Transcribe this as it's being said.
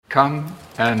Come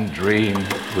and dream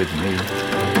with me.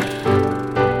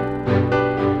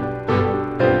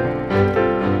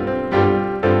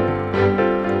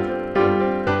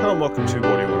 Hello and welcome to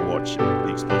What Do You Want to Watch,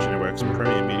 the Explosion Network's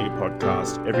premier media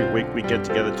podcast. Every week we get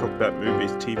together to talk about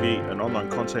movies, TV, and online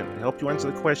content and help you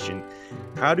answer the question,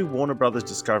 how do Warner Brothers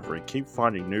Discovery keep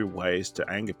finding new ways to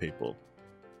anger people?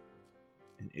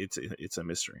 It's a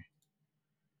mystery.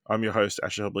 I'm your host,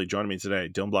 Asher Hubley. Joining me today,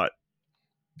 Dylan Blight.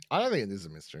 I don't think it is a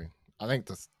mystery. I think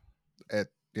it's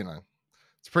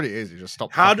pretty easy. Just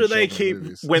stop. How do they keep,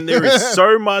 when there is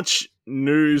so much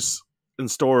news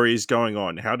and stories going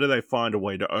on, how do they find a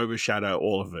way to overshadow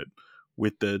all of it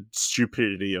with the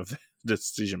stupidity of the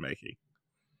decision making?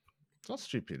 It's not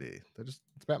stupidity. It's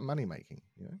about money making,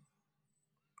 you know?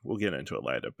 We'll get into it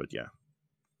later, but yeah.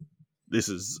 This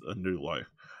is a new low.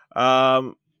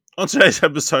 On today's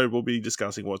episode, we'll be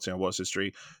discussing what's in our watch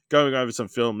history, going over some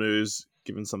film news,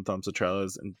 giving some thumbs to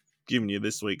trailers, and giving you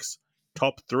this week's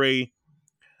top 3.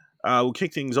 We'll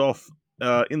kick things off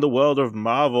in the world of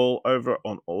Marvel over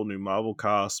on All New Marvel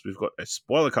Cast. We've got a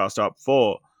spoiler cast up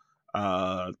for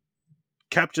not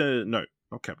Captain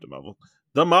Marvel,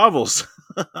 The Marvels.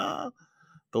 The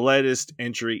latest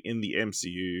entry in the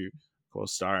MCU, of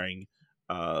course, starring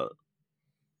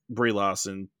Brie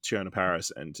Larson, Tiana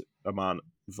Paris, and Aman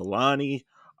Vellani.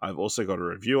 I've also got a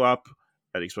review up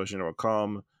at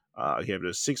explosion.com. I gave it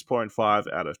a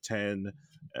 6.5 out of 10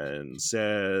 and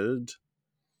said,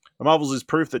 The Marvels is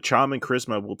proof that charm and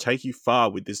charisma will take you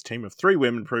far, with this team of 3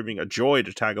 women proving a joy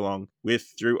to tag along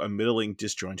with through a middling,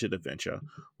 disjointed adventure.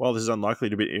 While this is unlikely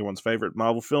to be anyone's favourite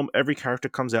Marvel film, every character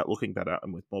comes out looking better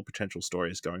and with more potential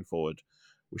stories going forward,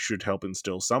 which should help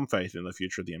instill some faith in the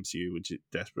future of the MCU, which it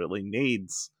desperately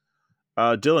needs.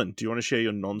 Dylan, do you want to share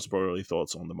your non-spoilery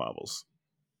thoughts on The Marvels?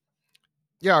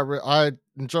 Yeah, I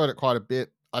enjoyed it quite a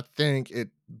bit. I think it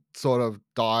sort of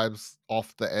dives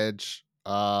off the edge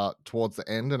towards the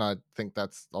end, and I think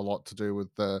that's a lot to do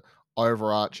with the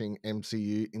overarching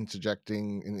MCU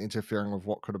interjecting and interfering with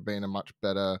what could have been a much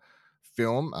better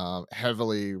film,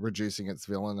 heavily reducing its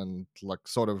villain and like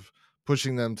sort of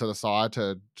pushing them to the side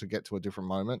to get to a different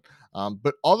moment.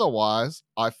 But otherwise,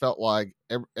 I felt like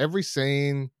every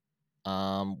scene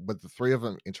with the 3 of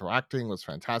them interacting was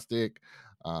fantastic.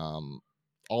 All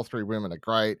 3 women are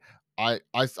great. I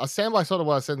stand by sort of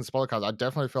what I said in the spoiler card. I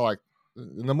definitely feel like,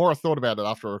 and the more I thought about it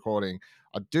after recording,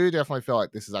 I do definitely feel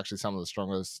like this is actually some of the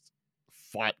strongest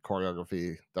fight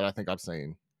choreography that I think I've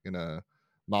seen in a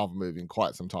Marvel movie in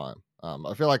quite some time.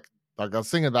 I feel like I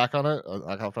was thinking back on it,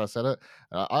 like after I said it,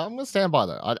 I'm gonna stand by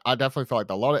that. I definitely feel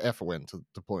like a lot of effort went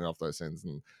to pulling off those scenes,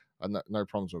 and no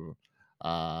problems with them.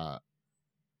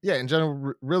 Yeah, in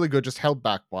general, really good. Just held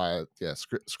back by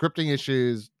scripting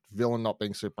issues, villain not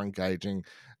being super engaging,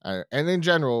 and in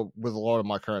general with a lot of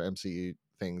my current MCU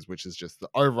things, which is just the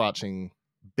overarching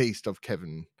beast of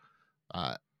Kevin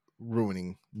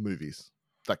ruining movies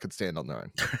that could stand on their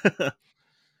own.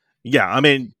 Yeah, I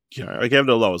mean, I gave it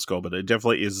a lower score, but it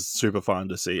definitely is super fun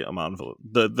to see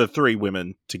the 3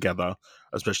 women together,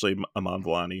 especially Aman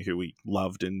Vellani, who we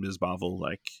loved in Ms. Marvel,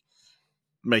 like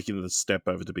making the step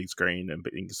over to big screen and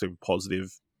being a super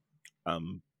positive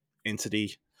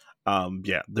entity.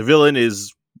 The villain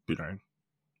is,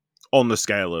 on the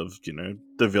scale of,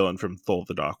 the villain from Thor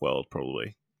the Dark World,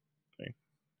 probably.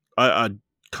 I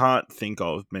can't think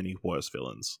of many worse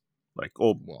villains,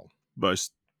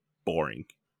 most boring,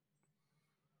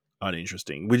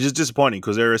 uninteresting, which is disappointing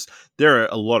because there are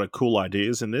a lot of cool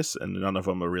ideas in this, and none of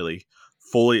them are really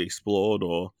fully explored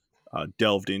or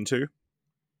delved into.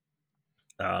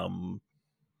 But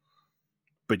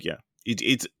yeah,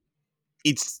 it's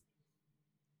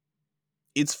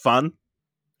fun,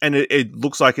 and it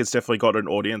looks like it's definitely got an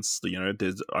audience.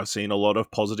 I've seen a lot of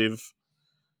positive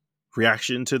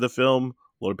reaction to the film.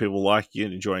 A lot of people like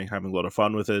it, enjoying having a lot of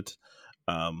fun with it.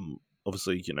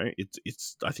 Obviously,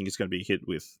 it's I think it's going to be a hit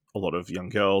with a lot of young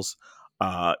girls.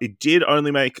 It did only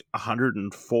make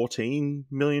 $114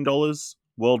 million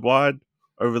worldwide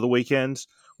over the weekend,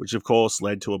 which of course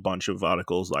led to a bunch of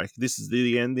articles like, this is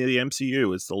the end of the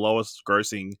MCU. It's the lowest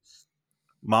grossing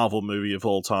Marvel movie of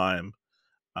all time.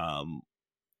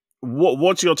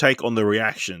 What's your take on the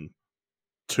reaction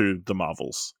to the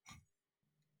Marvels?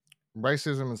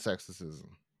 Racism and sexism.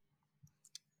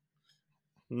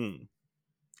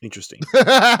 Interesting.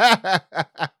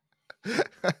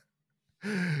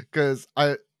 Because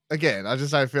I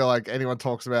feel like anyone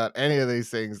talks about any of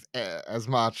these things as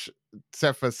much,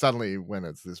 except for suddenly when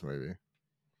it's this movie.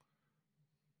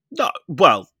 No,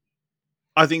 well,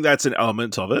 I think that's an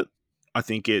element of it. I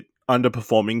think it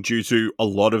underperforming due to a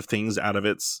lot of things out of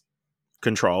its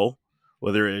control,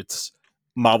 whether it's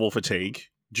Marvel fatigue,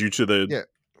 due to the Yeah.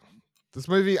 This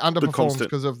movie underperforms constant-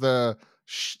 because of the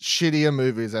shittier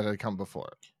movies that had come before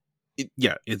it.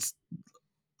 it's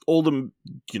all the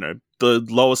the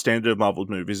lower standard of Marvel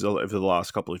movies over the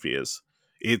last couple of years.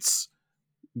 It's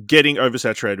getting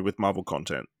oversaturated with Marvel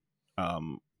content.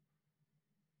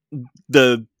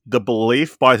 The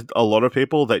belief by a lot of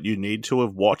people that you need to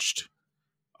have watched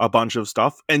a bunch of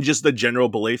stuff, and just the general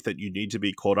belief that you need to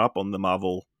be caught up on the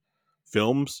Marvel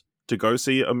films to go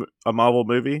see a Marvel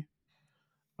movie,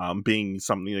 being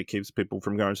something that keeps people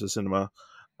from going to the cinema.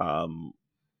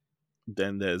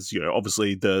 Then there's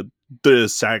obviously the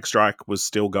SAG strike was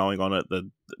still going on at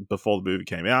before the movie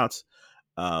came out.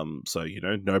 So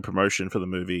no promotion for the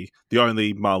movie. The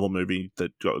only Marvel movie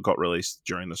that got released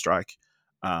during the strike.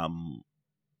 And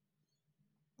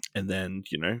then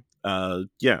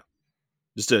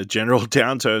just a general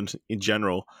downturn in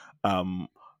general.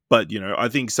 But I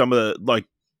think some of the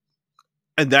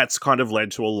and that's kind of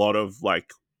led to a lot of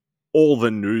all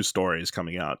the news stories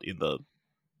coming out in the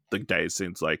days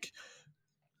since,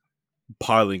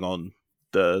 piling on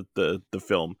the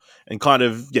film, and kind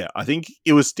of I think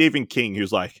it was Stephen King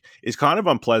who's it's kind of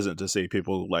unpleasant to see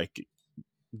people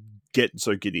get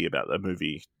so giddy about the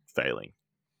movie failing.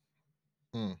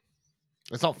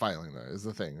 It's not failing though. Is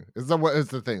the thing? Is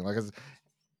the thing? It's,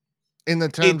 in the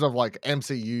terms of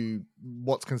MCU,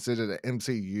 what's considered an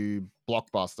MCU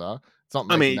blockbuster, it's not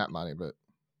making that money, but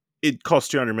it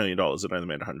cost $200 million. It only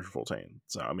made 114.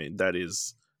 So I mean that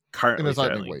is currently in its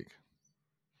opening week.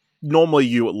 Normally,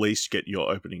 you at least get your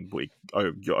opening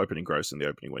gross in the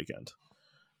opening weekend.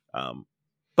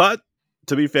 But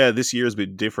to be fair, this year has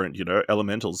been different.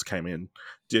 Elementals came in,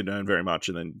 didn't earn very much,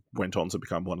 and then went on to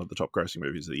become one of the top grossing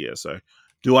movies of the year. So,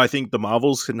 do I think the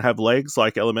Marvels can have legs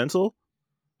like Elemental?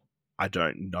 I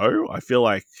don't know. I feel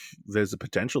like there's a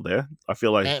potential there. I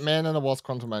feel like Ant-Man and the Wasp: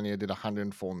 Quantumania did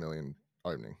 104 million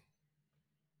opening.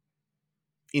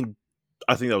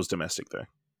 I think that was domestic though.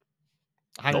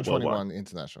 121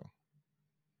 international.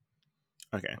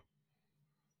 Okay.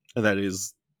 And that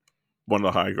is one of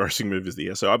the higher grossing movies of the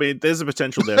year. So I mean there's a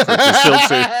potential there for it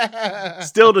to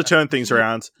still to turn things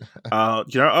around. I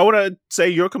want to say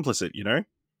you're complicit,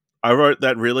 I wrote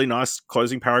that really nice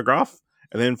closing paragraph,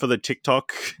 and then for the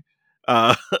TikTok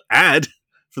ad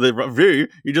for the review,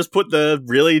 you just put the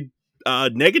really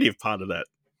negative part of that,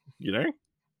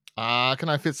 Can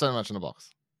I fit so much in a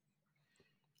box?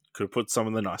 Could have put some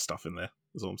of the nice stuff in there,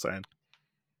 is all I'm saying.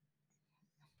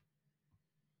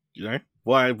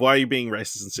 Why are you being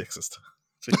racist and sexist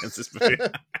against this movie?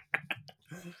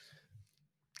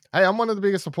 Hey, I'm one of the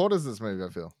biggest supporters of this movie, I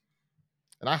feel.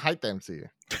 And I hate the MCU.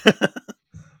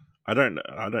 I don't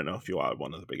know if you are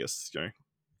one of the biggest,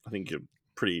 I think you're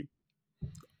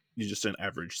just an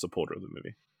average supporter of the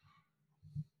movie.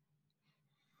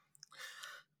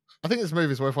 I think this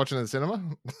movie's worth watching in the cinema.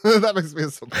 That makes me a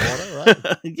supporter, right?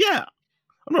 Yeah.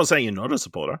 I'm not saying you're not a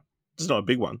supporter. It's not a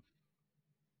big one.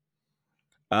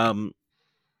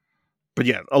 But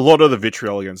yeah, a lot of the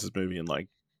vitriol against this movie and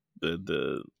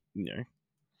the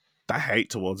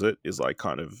hate towards it is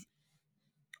kind of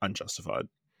unjustified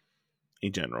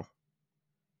in general.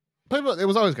 It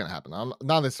was always going to happen. None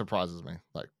of this surprises me.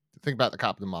 Think about the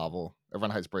Captain Marvel.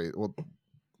 Everyone hates Brie. Well,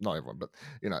 not everyone, but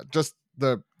just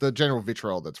the general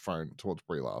vitriol that's thrown towards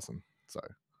Brie Larson. So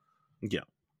yeah,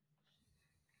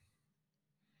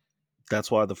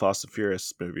 that's why the Fast and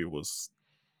Furious movie was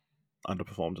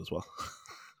underperformed as well.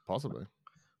 Possibly,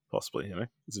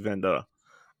 it's a vendetta.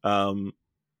 I mean,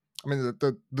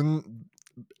 the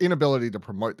inability to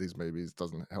promote these movies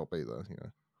doesn't help either.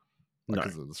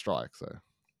 Because of the strike. So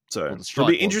it'll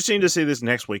be interesting to see this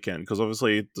next weekend, because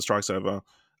obviously the strike's over.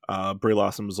 Brie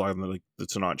Larson was live on the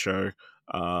Tonight Show.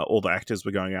 All the actors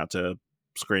were going out to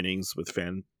screenings with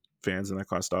fans and that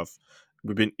kind of stuff.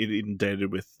 We've been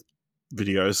inundated with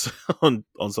videos on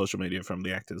social media from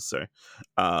the actors. So,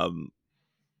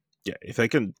 if they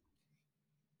can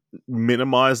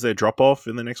minimize their drop off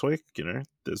in the next week,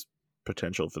 there's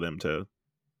potential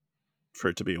for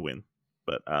it to be a win.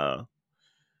 But I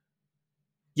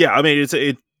mean,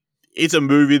 it's a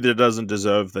movie that doesn't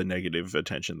deserve the negative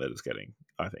attention that it's getting,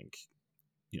 I think.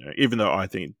 Even though I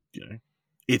think,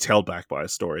 it's held back by a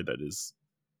story that is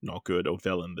not good, or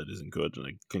villain that isn't good, and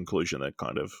a conclusion that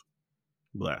kind of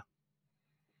blah.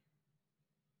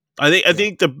 I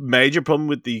think the major problem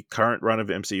with the current run of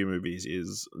MCU movies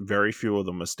is very few of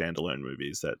them are standalone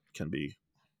movies that can be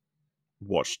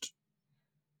watched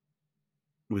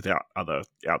without other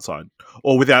outside,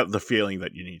 or without the feeling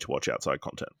that you need to watch outside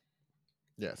content.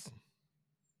 Yes.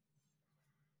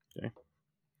 Okay.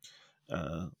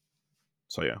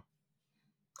 So yeah,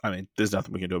 I mean, there's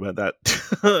nothing we can do about that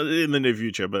in the near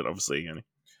future, but obviously,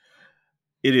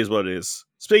 it is what it is.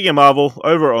 Speaking of Marvel,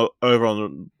 over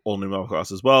on All New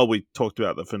Marvelcast as well, we talked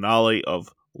about the finale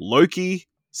of Loki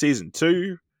season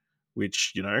 2,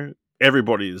 which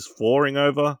everybody is fawing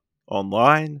over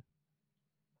online.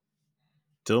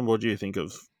 Dylan, what do you think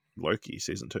of Loki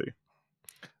season 2?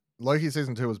 Loki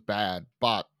season 2 was bad,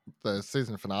 but the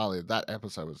season finale, that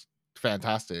episode was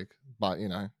fantastic. But you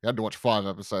had to watch 5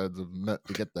 episodes of it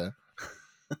to get there.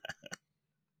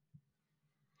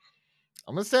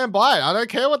 I'm gonna stand by it. I don't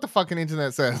care what the fucking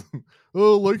internet says.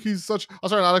 Oh, Loki's such. I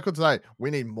saw an article today. We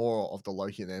need more of the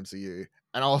Loki in the MCU,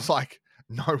 and I was like,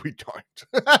 no, we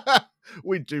don't.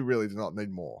 We do not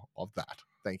need more of that.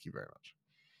 Thank you very much.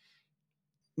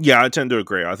 Yeah, I tend to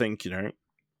agree. I think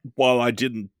while I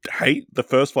didn't hate the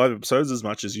first 5 episodes as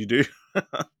much as you do,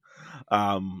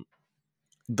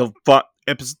 the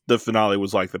finale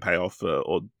was like the payoff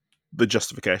or the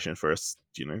justification for us,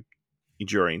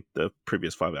 enduring the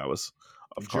previous 5 hours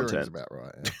of content. About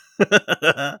right.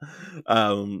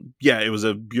 Yeah. It was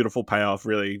a beautiful payoff,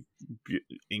 really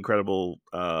incredible,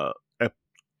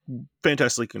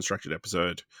 fantastically constructed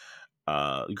episode.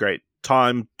 Great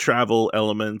time travel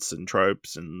elements and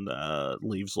tropes, and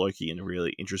leaves Loki in a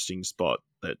really interesting spot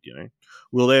that,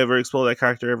 will they ever explore that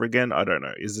character ever again? I don't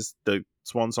know. Is this the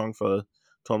swan song for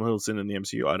Tom Hiddleston in the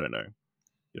MCU? I don't know.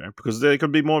 Because there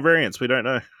could be more variants. We don't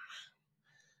know.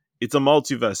 It's a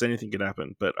multiverse. Anything can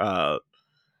happen. But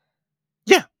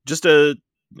yeah, just a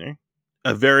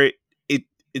very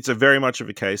it's a very much of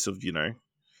a case of it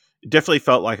definitely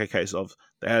felt like a case of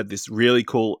they had this really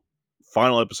cool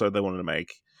final episode they wanted to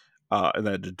make, and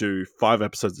they had to do 5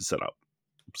 episodes to set up.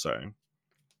 So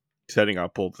setting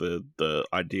up all the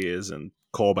ideas and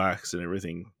callbacks and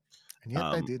everything, and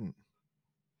yet they didn't.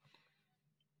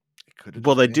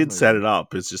 Well, they did set it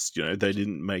up. It's just they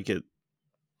didn't make it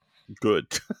good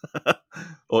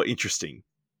or interesting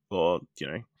or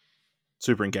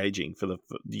super engaging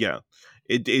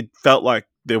it felt like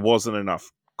there wasn't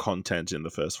enough content in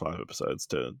the first 5 episodes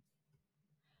to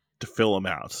fill them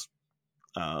out.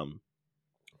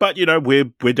 But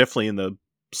we're definitely in the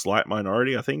slight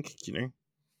minority. I think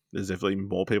there's definitely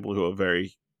more people who have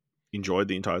very enjoyed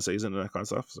the entire season and that kind of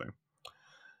stuff. So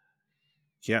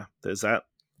yeah, there's that.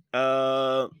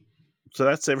 So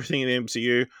that's everything in the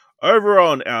MCU. Over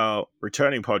on our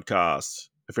returning podcast,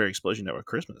 A Fairy Explosion Network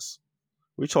Christmas,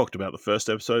 we talked about the first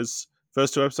 2 episodes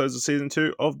of season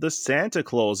 2 of the Santa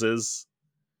Clauses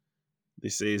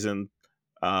this season.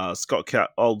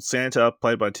 Old Santa,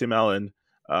 played by Tim Allen,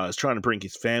 is trying to bring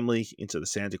his family into the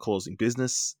Santa Clausing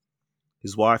business.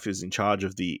 His wife is in charge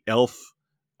of the elf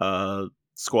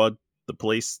squad, the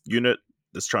police unit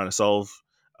that's trying to solve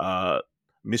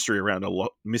mystery around a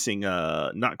missing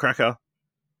nutcracker.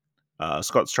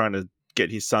 Scott's trying to get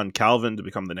his son Calvin to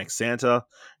become the next Santa,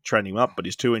 train him up, but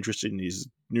he's too interested in his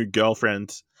new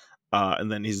girlfriend.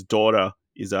 And then his daughter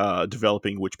is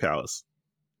developing witch powers.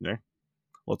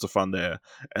 Lots of fun there.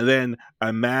 And then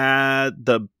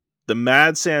the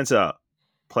Mad Santa,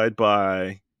 played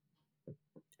by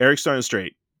Eric Stone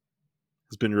Street,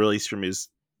 has been released from his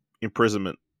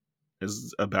imprisonment,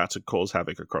 is about to cause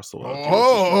havoc across the world.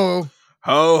 Oh,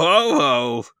 ho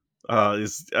ho ho!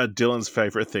 Is Dylan's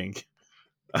favorite thing.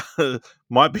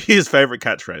 Might be his favorite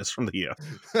catchphrase from the year.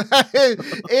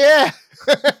 Yeah.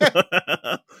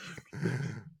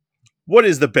 What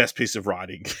is the best piece of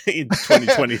writing in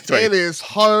 2023? It is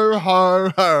ho ho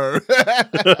ho.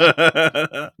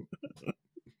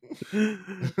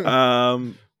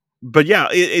 But yeah,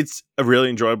 it's a really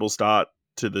enjoyable start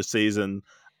to the season.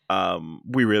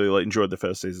 We really enjoyed the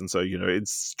first season, so it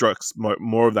struck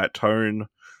more of that tone.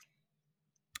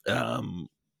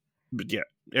 But yeah,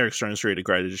 Eric Stone Street, a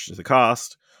great addition to the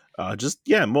cast.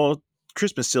 More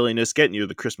Christmas silliness, getting you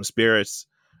the Christmas spirits.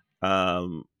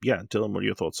 Dylan, what are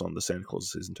your thoughts on the Santa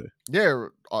Claus season 2? Yeah,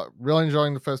 really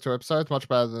enjoying the first 2 episodes, much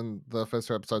better than the first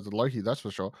 2 episodes of Loki, that's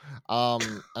for sure.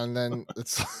 And then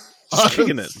it's just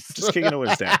kicking it when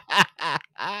it's down.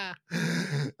 Yeah,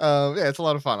 it's a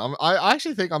lot of fun. I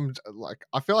actually think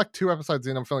I feel like 2 episodes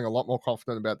in, I'm feeling a lot more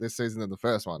confident about this season than the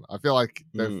first one. I feel like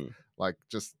they've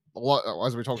just a lot,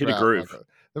 as we talked about, a groove.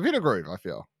 They've hit a groove. I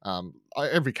feel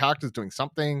every character's doing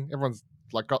something. Everyone's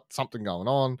got something going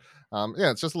on.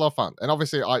 It's just a lot of fun. And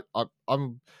obviously,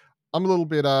 I'm a little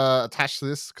bit attached to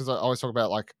this because I always talk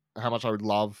about how much I would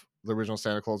love the original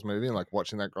Santa Claus movie and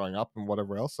watching that growing up and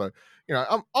whatever else. So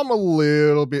I'm a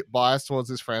little bit biased towards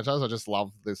this franchise. I just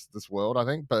love this world, I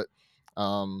think. But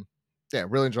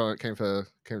really enjoying it. Came to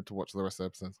watch the rest of the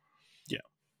episodes. Yeah,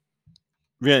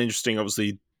 really interesting.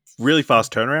 Obviously, really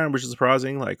fast turnaround, which is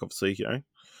surprising. Obviously,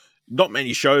 not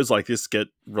many shows like this get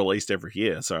released every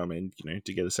year. So I mean,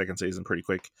 to get a second season pretty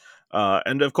quick,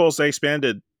 and of course they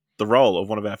expanded the role of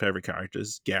one of our favorite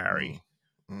characters, Gary.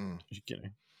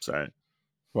 So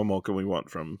what more can we want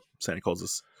from Santa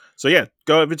Clauses? So yeah,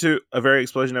 go over to A Very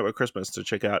Explosion Network Christmas to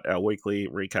check out our weekly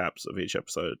recaps of each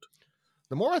episode.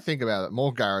 The more I think about it,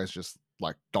 more Gary's just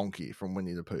like Donkey from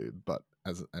Winnie the Pooh, but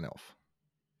as an elf.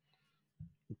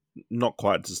 Not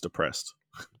quite as depressed,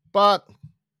 but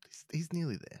he's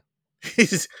nearly there.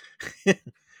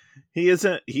 He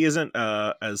isn't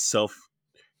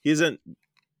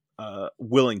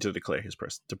willing to declare his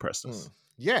depressedness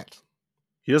yet.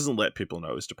 He doesn't let people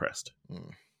know he's depressed.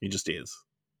 He just is.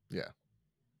 Yeah.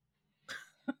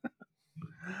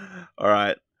 All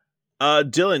right.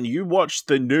 Dylan, you watched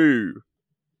the new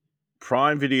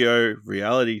Prime Video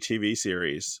reality TV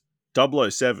series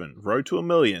 007 Road to a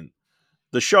Million.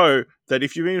 The show that,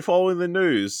 if you've been following the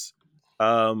news,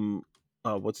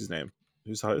 what's his name?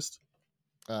 Who's the host?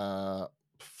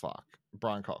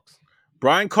 Brian Cox.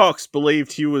 Brian Cox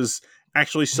believed he was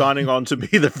actually signing on to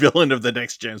be the villain of the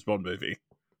next James Bond movie.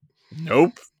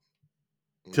 Nope.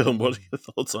 Dylan, what are your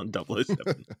thoughts on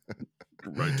 007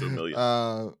 Road to a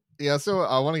Million? Yeah, so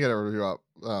I want to get a review up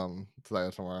today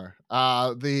or tomorrow.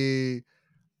 I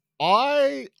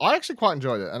actually quite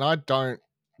enjoyed it, and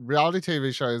reality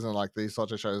TV shows and like these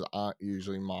sorts of shows aren't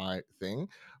usually my thing.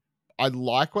 I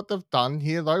like what they've done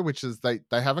here though, which is they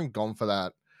haven't gone for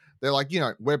that. They're like,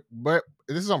 we're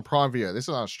this is on Prime Video, this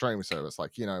is on a streaming service.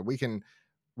 Like, we don't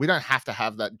have to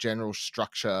have that general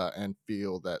structure and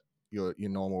feel that your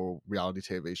normal reality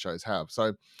TV shows have.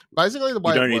 So basically, the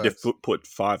way you don't need to put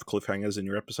 5 cliffhangers in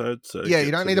your episode. So yeah,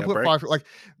 you don't need to put 5. Like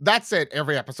that said,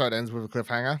 every episode ends with a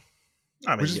cliffhanger,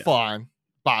 which is fine,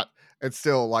 but it's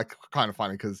still like kind of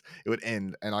funny because it would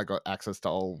end, and I got access to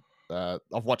all.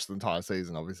 I've watched the entire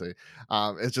season, obviously.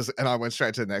 It's just, and I went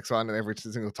straight to the next one, and every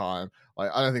single time,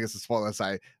 like, I don't think it's a spoiler to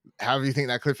say, how do you think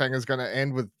that cliffhanger is going to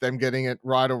end with them getting it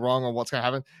right or wrong, or what's going to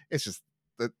happen? It's just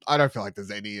that I don't feel like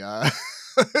there's any, it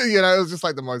was just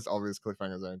like the most obvious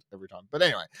cliffhangers every time. But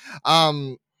anyway,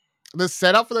 the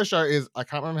setup for the show is, I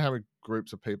can't remember how many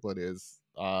groups of people it is.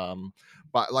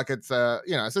 But like it's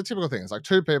it's a typical thing. It's like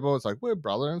 2 people. It's like, we're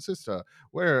brother and sister.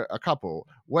 We're a couple.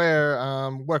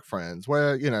 We're work friends.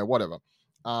 We're whatever.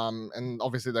 And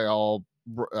obviously they all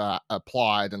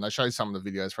applied, and they show some of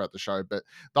the videos throughout the show. But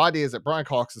the idea is that Brian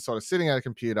Cox is sort of sitting at a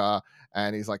computer,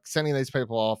 and he's like sending these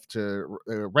people off to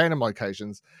random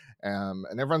locations,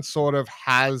 and everyone sort of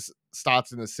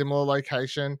starts in a similar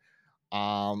location,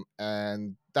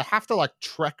 and they have to like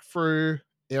trek through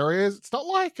areas. It's not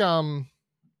like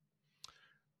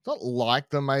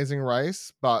The Amazing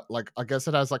Race, but like I guess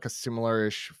it has like a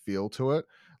similar-ish feel to it.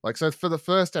 Like, so for the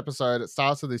first episode, it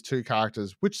starts with these 2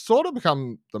 characters, which sort of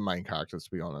become the main characters,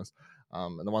 to be honest,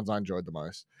 and the ones I enjoyed the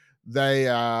most. They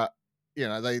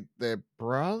they're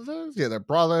brothers. Yeah, they're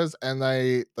brothers, and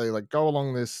they like go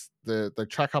along they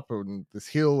track up on this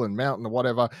hill and mountain or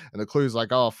whatever, and the clue's like,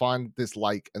 oh, find this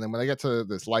lake. And then when they get to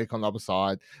this lake on the other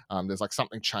side, there's like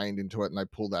something chained into it, and they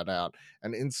pull that out,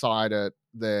 and inside it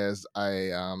there's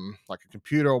a like a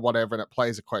computer or whatever, and it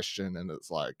plays a question, and it's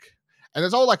like, and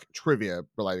it's all like trivia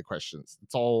related questions.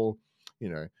 It's all,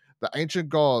 the ancient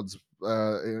gods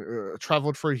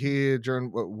traveled through here during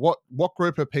what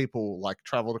group of people like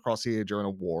traveled across here during a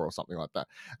war or something like that,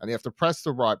 and you have to press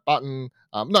the right button.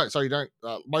 No, so you don't.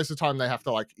 Most of the time they have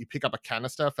to, like, you pick up a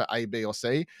canister for A, B, or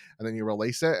C, and then you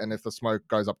release it, and if the smoke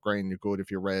goes up green, you're good. If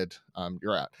you're red,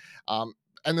 you're out.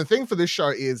 And the thing for this show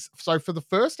is, so for the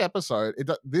first episode,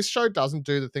 this show doesn't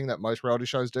do the thing that most reality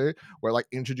shows do, where it like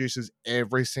introduces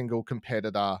every single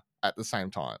competitor at the same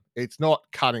time. It's not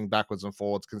cutting backwards and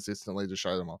forwards consistently to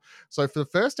show them all. So for the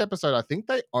first episode, I think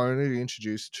they only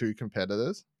introduced 2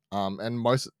 competitors. And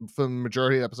for the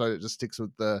majority of the episode, it just sticks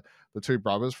with the 2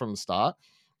 brothers from the start.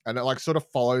 And it like sort of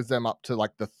follows them up to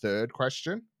like the 3rd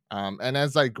question. And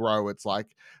as they grow, it's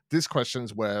like, this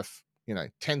question's worth,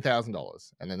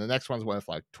 $10,000, and then the next one's worth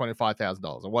like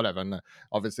 $25,000 or whatever, and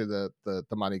obviously the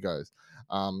money goes.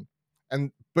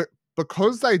 But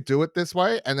because they do it this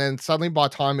way, and then suddenly by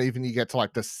the time even you get to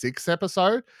like the 6th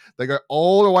episode, they go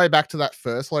all the way back to that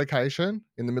first location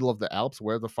in the middle of the Alps,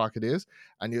 where the fuck it is,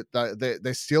 and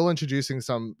they're still introducing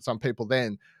some people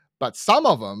then, but some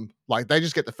of them, like, they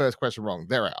just get the first question wrong,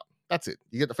 they're out. That's it.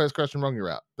 You get the first question wrong,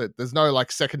 you're out. There's no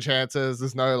like second chances.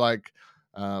 There's no like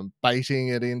baiting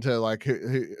it into like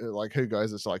who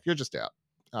goes. It's like, you're just out.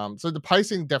 So the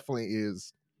pacing definitely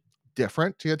is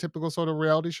different to your typical sort of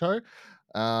reality show.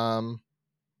 Yeah,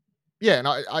 and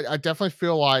I definitely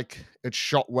feel like it's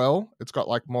shot well. It's got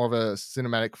like more of a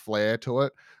cinematic flair to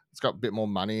it. It's got a bit more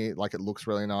money. Like, it looks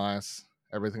really nice.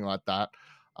 everything like that.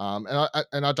 And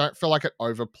I don't feel like it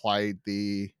overplayed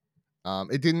the.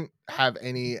 It didn't have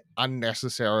any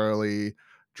unnecessarily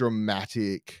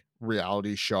dramatic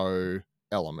reality show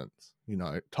elements,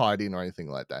 tied in or anything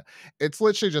like that. It's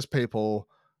literally just people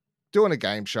doing a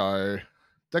game show.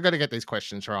 They're going to get these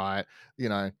questions right. You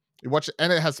watch it,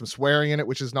 and it has some swearing in it,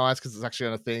 which is nice because it's actually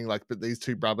on a thing. Like, but these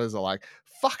two brothers are like,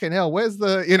 "Fucking hell, where's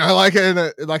the?"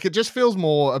 Like it just feels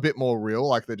a bit more real.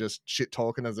 Like they're just shit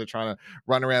talking as they're trying to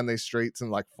run around these streets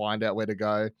and like find out where to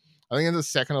go. I think in the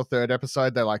second or third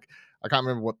episode, they're like, I can't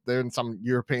remember what they're in some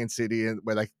European city and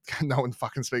where no one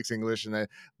fucking speaks English, and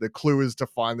the clue is to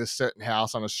find this certain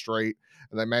house on a street,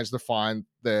 and they manage to find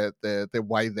their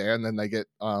way there, and then they get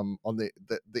on the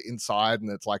inside,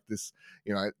 and it's like this,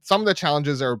 some of the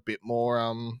challenges are a bit more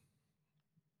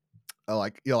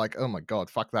like you're like, oh my god,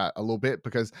 fuck that a little bit,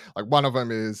 because like one of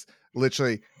them is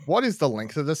literally, what is the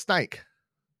length of the snake?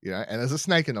 And there's a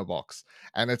snake in a box,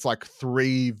 and it's like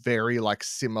 3 very like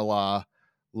similar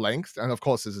lengths, and of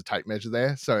course there's a tape measure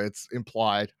there, so it's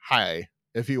implied, hey,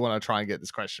 if you want to try and get this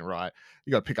question right,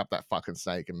 you got to pick up that fucking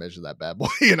snake and measure that bad boy.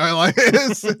 Like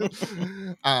it's,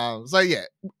 so yeah,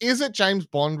 is it James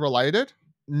Bond related?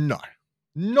 No,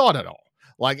 not at all.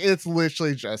 Like it's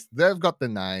literally just they've got the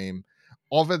name,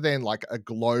 other than like a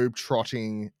globe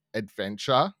trotting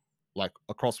adventure like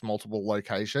across multiple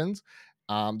locations.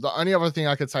 The only other thing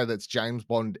I could say that's James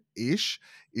Bond-ish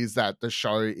is that the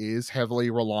show is heavily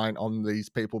reliant on these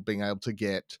people being able to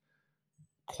get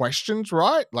questions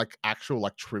right, like actual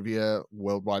like trivia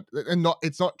worldwide, and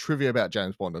it's not trivia about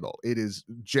James Bond at all. It is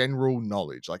general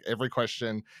knowledge. Like every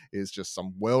question is just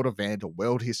some world event or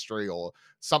world history or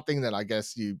something that I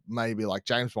guess you maybe like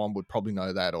James Bond would probably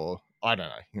know that, or I don't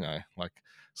know, like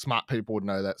smart people would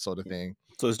know that sort of thing.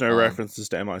 So there's no references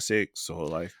to MI6 or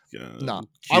like No.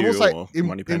 Q I will say or in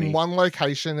Moneypenny. one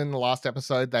location in the last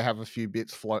episode, they have a few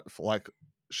bits float like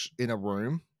in a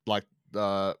room, like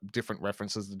different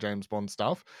references to James Bond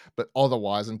stuff. But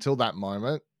otherwise, until that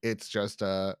moment, it's just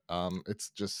it's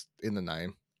just in the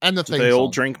name and the Do theme they all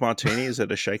song. drink martinis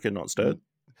at a shaker not stirred?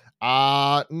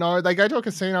 No, they go to a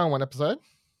casino in one episode.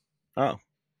 Oh,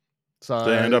 so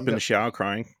they end up in the shower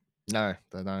crying. No,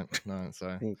 they don't. No,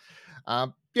 so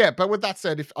Mm. yeah, but with that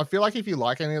said, if I feel like if you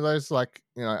like any of those like,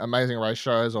 Amazing Race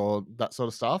shows or that sort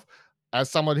of stuff, as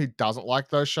someone who doesn't like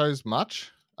those shows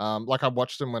much, like I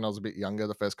watched them when I was a bit younger,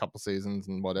 the first couple seasons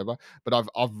and whatever, but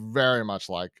I've very much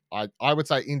like I would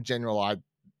say in general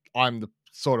I'm the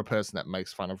sort of person that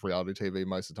makes fun of reality TV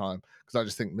most of the time because I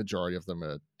just think majority of them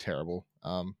are terrible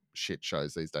shit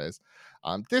shows these days.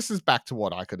 This is back to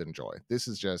what I could enjoy. This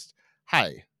is just,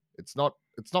 hey, it's not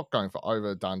going for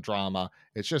overdone drama.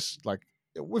 It's just like,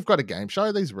 we've got a game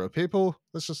show. These are real people.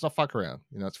 Let's just not fuck around.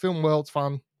 It's film well. It's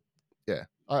fun. Yeah,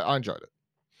 I enjoyed it.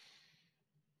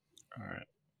 All right.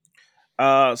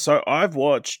 So I've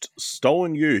watched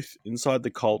Stolen Youth Inside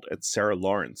the Cult at Sarah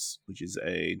Lawrence, which is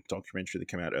a documentary that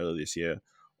came out earlier this year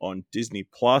on Disney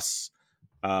Plus.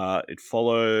 It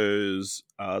follows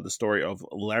the story of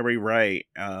Larry Ray,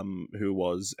 who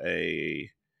was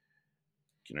a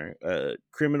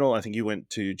criminal. I think he went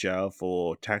to jail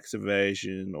for tax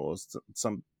evasion or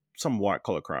some white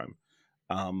collar crime,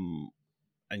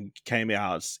 and came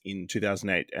out in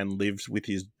 2008 and lived with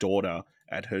his daughter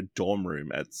at her dorm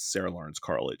room at Sarah Lawrence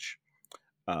College.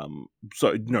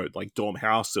 So no, like dorm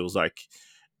house. It was like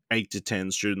 8 to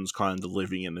 10 students kind of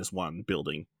living in this one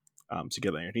building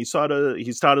together. And he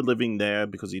started living there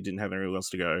because he didn't have anywhere else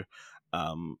to go.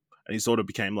 And he sort of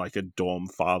became like a dorm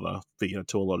father figure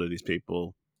to a lot of these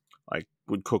people. Like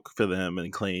would cook for them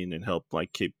and clean and help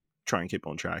like try and keep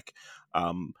on track.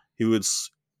 He would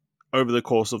over the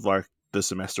course of like the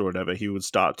semester or whatever, he would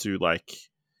start to like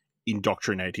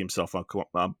indoctrinate himself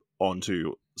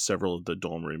onto several of the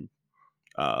dorm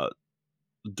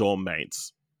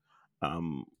mates,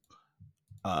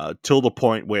 till the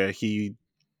point where he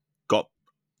got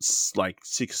like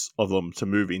 6 of them to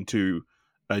move into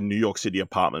a New York City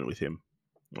apartment with him,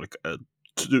 like a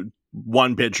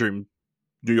 1-bedroom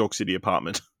New York City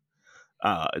apartment,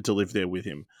 to live there with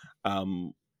him.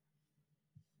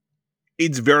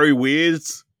 It's very weird.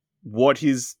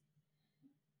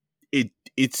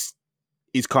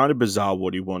 It's kind of bizarre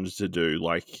what he wanted to do.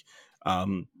 Like,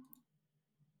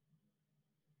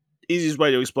 easiest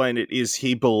way to explain it is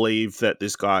he believed that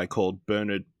this guy called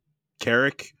Bernard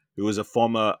Kerik, who was a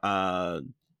former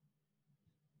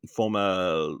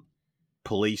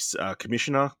police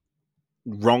commissioner,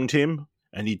 wronged him,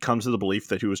 and he'd come to the belief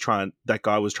that that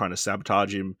guy was trying to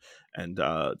sabotage him and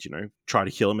try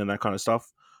to kill him and that kind of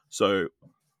stuff. So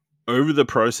over the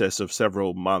process of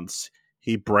several months,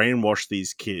 he brainwashed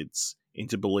these kids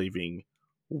into believing,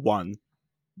 one,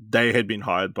 they had been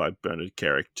hired by Bernard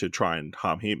Kerik to try and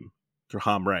harm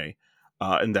Ray,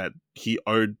 and that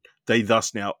they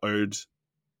thus now owed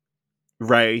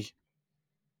Ray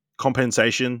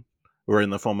compensation, or in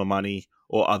the form of money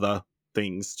or other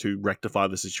things to rectify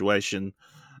the situation.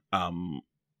 And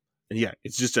yeah,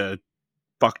 it's just a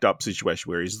fucked up situation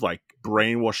where he's like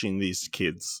brainwashing these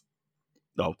kids,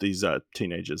 these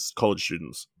teenagers, college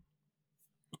students,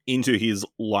 into his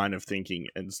line of thinking,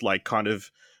 and it's like kind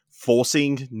of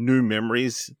forcing new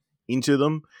memories into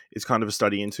them. It's kind of a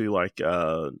study into like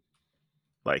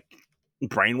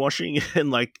brainwashing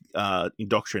and like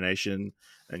indoctrination,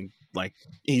 and like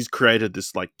he's created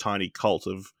this like tiny cult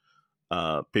of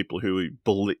people who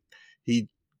believe. He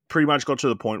pretty much got to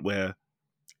the point where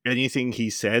anything he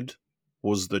said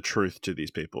was the truth to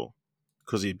these people,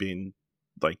 because he'd been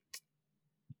like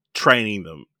training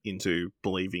them into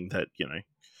believing that,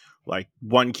 like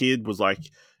one kid was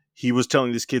like, he was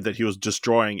telling this kid that he was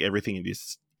destroying everything in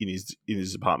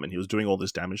his apartment. He was doing all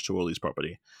this damage to all his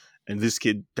property, and this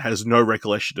kid has no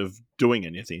recollection of doing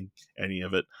any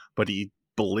of it, but he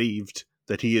believed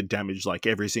that he had damaged like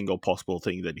every single possible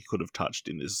thing that he could have touched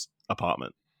in his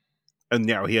apartment, and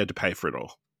now he had to pay for it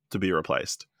all to be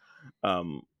replaced.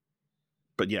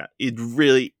 But yeah, it's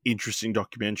really interesting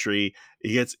documentary.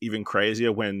 It gets even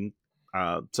crazier when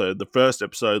so the first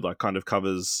episode like kind of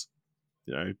covers,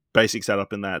 basic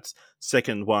setup in that.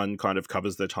 Second one kind of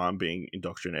covers their time being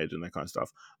indoctrinated and that kind of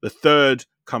stuff. The third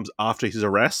comes after his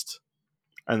arrest,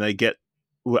 and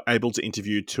were able to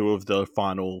interview two of the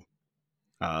final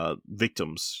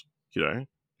victims,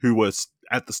 who was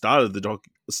at the start of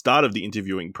the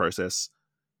interviewing process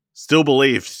still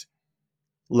believed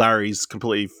Larry's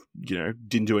completely,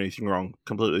 didn't do anything wrong,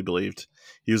 completely believed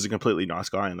he was a completely nice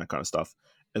guy and that kind of stuff.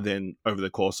 And then over the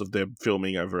course of their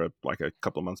filming over a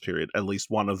couple of months period, at least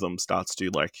one of them starts to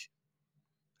like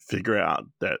figure out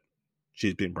that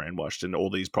she's been brainwashed, and all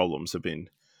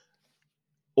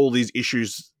these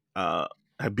issues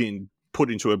have been put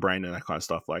into her brain and that kind of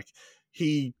stuff. Like,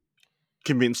 he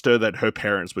convinced her that her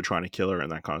parents were trying to kill her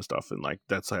and that kind of stuff, and like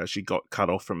that's how she got cut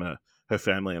off from her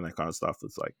family and that kind of stuff.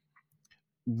 It's like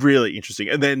really interesting.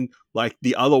 And then like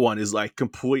the other one is like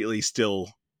completely still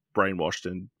brainwashed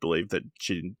and believed that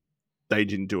they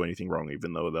didn't do anything wrong,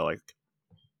 even though they're like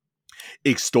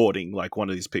extorting like one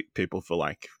of these people for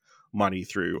like money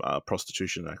through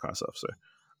prostitution and that kind of stuff. So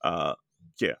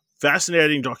yeah,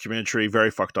 fascinating documentary,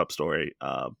 very fucked up story.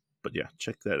 But yeah,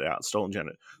 check that out. Stolen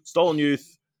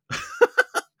Youth.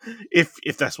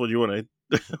 if that's what you want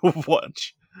to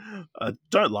watch.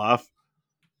 Don't laugh.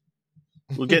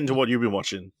 We'll get into what you've been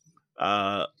watching.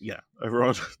 Yeah, over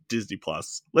on Disney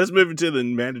Plus. Let's move into the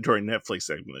mandatory Netflix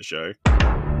segment of the show.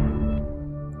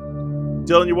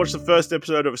 Dylan, you watched the first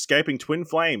episode of Escaping Twin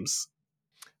Flames.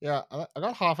 Yeah, I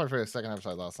got halfway through the second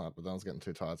episode last night, but then I was getting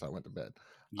too tired, so I went to bed.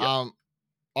 Yep.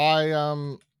 I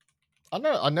know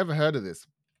I never heard of this,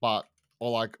 but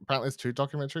apparently there's two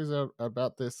documentaries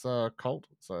about this cult.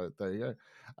 So there you go.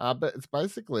 But it's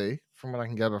basically, from what I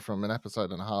can gather from an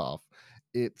episode and a half,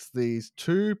 it's these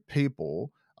two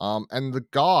people, and the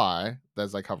guy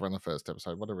that they cover in the first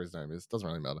episode, whatever his name is, doesn't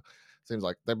really matter. Seems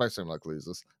like they both seem like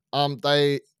losers.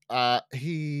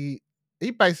 He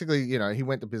basically, he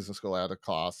went to business school out of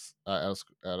class, out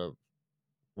of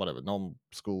whatever normal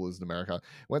school is in America.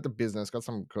 Went to business, got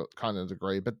some kind of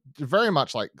degree, but very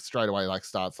much like straight away like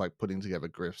starts like putting together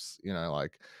grifts,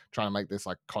 like trying to make this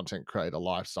like content creator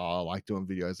lifestyle, like doing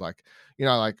videos, like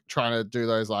like trying to do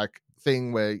those like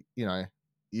thing where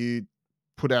you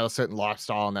put out a certain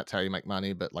lifestyle and that's how you make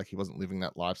money, but like he wasn't living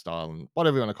that lifestyle, and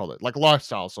whatever you want to call it, like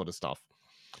lifestyle sort of stuff.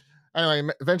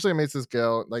 Anyway, eventually meets this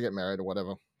girl, they get married or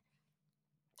whatever.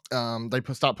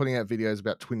 They start putting out videos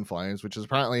about twin flames, which is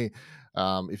apparently,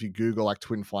 if you Google like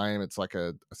twin flame, it's like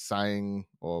a saying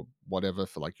or whatever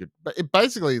for like but it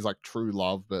basically is like true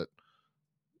love, but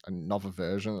another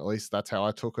version. At least that's how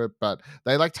I took it. But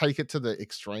they like take it to the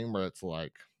extreme where it's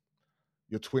like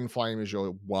your twin flame is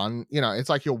your one, it's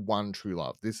like your one true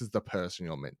love. This is the person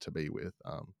you're meant to be with,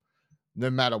 no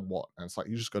matter what. And it's like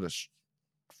you just got to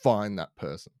find that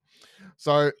person.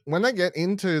 So when they get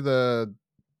into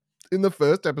in the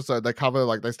first episode, they cover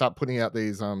like they start putting out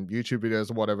these YouTube videos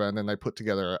or whatever, and then they put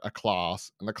together a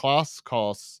class, and the class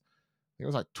costs, I think it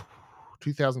was like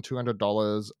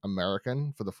 $2,200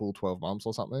 American for the full 12 months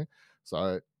or something.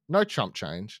 So no chump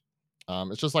change.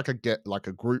 It's just like a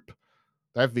group.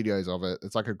 They have videos of it.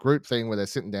 It's like a group thing where they're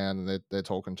sitting down and they're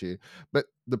talking to you. But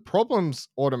the problems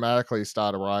automatically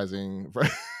start arising very,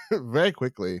 very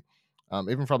quickly,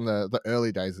 even from the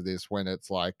early days of this, when it's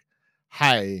like,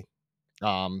 hey,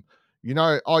 you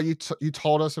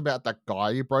told us about that guy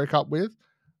you broke up with.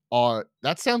 oh,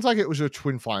 that sounds like it was your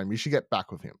twin flame. You should get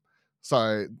back with him.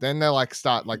 So then they like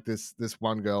start like this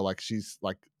one girl, like she's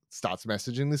like starts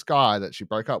messaging this guy that she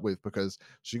broke up with because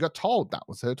she got told that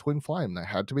was her twin flame. They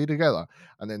had to be together.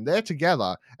 And then they're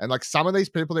together. And like some of these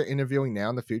people they're interviewing now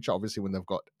in the future, obviously when they've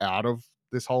got out of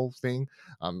this whole thing.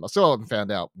 I still haven't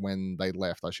found out when they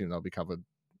left. I assume they'll be covered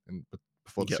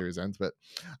before the series ends. But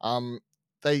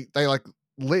they like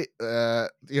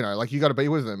you know, like you got to be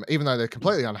with them even though they're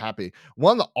completely unhappy.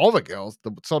 One of the other girls,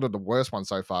 the sort of the worst one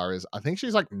so far, is I think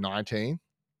she's like 19.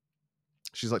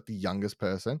 She's like the youngest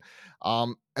person.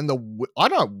 And I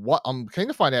don't know what, I'm keen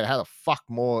to find out how the fuck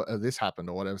more of this happened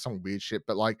or whatever, some weird shit.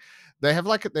 But like they have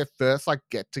like at their first like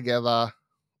get together,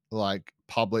 like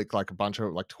public, like a bunch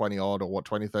of like 20 odd or what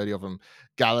 20, 30 of them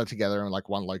gather together in like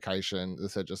one location. They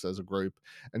said just as a group.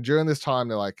 And during this time,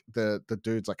 they're like the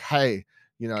dude's like, hey,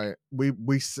 you know,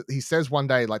 he says one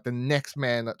day, like the next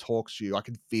man that talks to you, I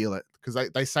can feel it. Because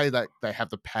they say that they have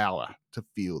the power to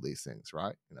feel these things,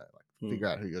 right? You know, like figure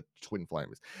out who your twin flame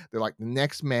is. They're like the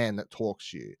next man that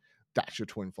talks to you, that's your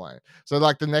twin flame. So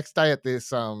like the next day at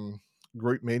this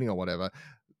group meeting or whatever,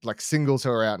 like singles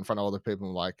her out in front of other people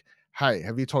and like, hey,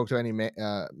 have you talked to any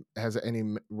has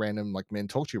any random like men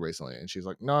talked to you recently? And she's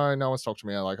like, no one's talked to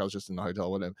me. Like I was just in the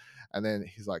hotel with him. And then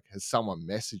he's like, has someone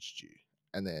messaged you?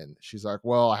 And then she's like,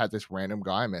 well, I had this random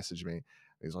guy message me. And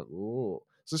he's like, oh.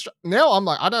 So now I'm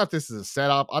like, I don't know if this is a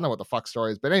setup. I don't know what the fuck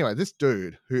story is. But anyway, this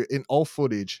dude who in all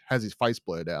footage has his face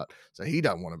blurred out. So he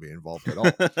don't want to be involved at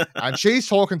all. And she's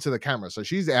talking to the camera. So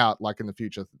she's out like in the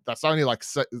future. That's only like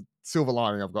silver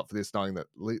lining I've got for this, knowing that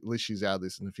at least she's out of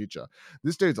this in the future.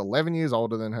 This dude's 11 years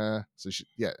older than her. So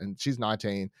and she's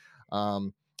 19.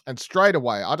 And straight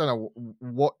away, I don't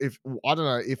know if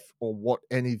or what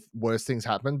any worse things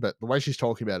happened, but the way she's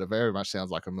talking about it very much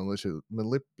sounds like a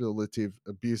manipulative,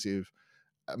 abusive,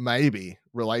 maybe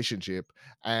relationship,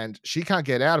 and she can't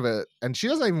get out of it, and she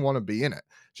doesn't even want to be in it.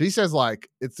 She says like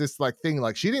it's this like thing,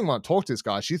 like she didn't want to talk to this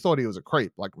guy. She thought he was a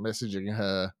creep, like messaging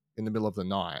her in the middle of the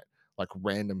night, like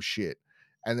random shit.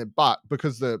 And then, but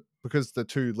because the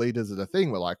two leaders of the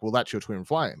thing were like, well, that's your twin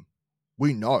flame.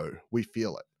 We know, we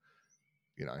feel it.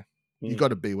 You know, you got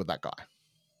to be with that guy.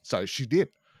 So she did.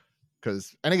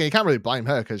 Because, and again, you can't really blame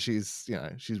her because she's, you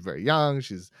know, she's very young.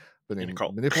 She's been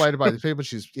manipulated by these people.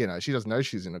 She's, you know, she doesn't know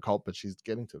she's in a cult, but she's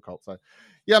getting to a cult. So,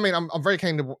 yeah, I mean, I'm very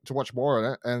keen to watch more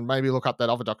on it and maybe look up that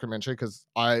other documentary because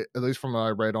at least from what I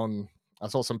read I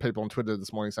saw some people on Twitter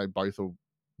this morning say both are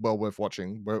well worth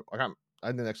watching. I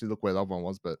didn't actually look where the other one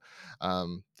was, but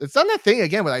it's done that thing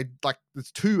again where they like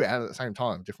there's two out at the same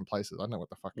time, different places. I don't know what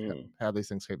the fuck how these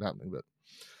things keep happening, but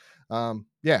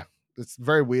yeah, it's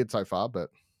very weird so far,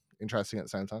 but interesting at the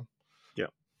same time. Yeah.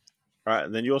 All right,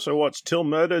 and then you also watched Till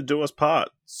Murder Do Us Part,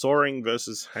 Soaring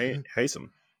versus Haysom.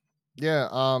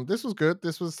 Yeah, this was good.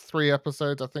 This was 3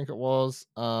 episodes, I think it was.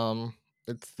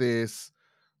 It's this,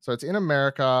 so it's in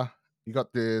America. You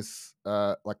got this,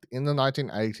 like in the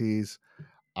 1980s.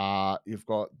 You've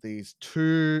got these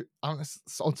two.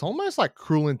 It's almost like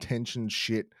Cruel Intentions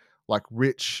shit, like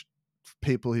rich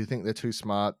people who think they're too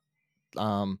smart.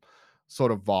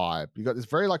 Sort of vibe. You got this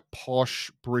very like posh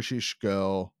British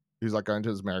girl who's like going to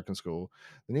this American school.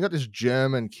 Then you got this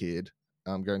German kid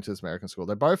going to this American school.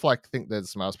 They both like think they're the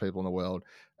smartest people in the world.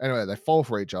 Anyway, they fall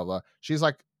for each other. She's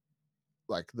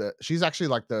she's actually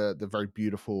like the very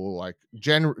beautiful, like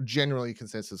generally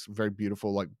consensus very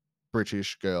beautiful like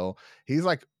British girl. He's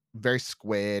like very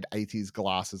squared 80s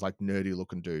glasses, like nerdy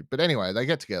looking dude. But anyway, they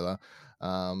get together.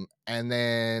 And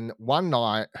then one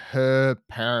night her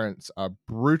parents are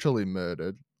brutally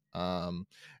murdered.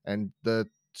 And the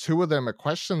two of them are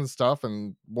questioning stuff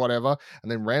and whatever.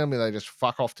 And then randomly they just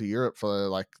fuck off to Europe for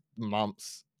like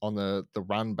months on the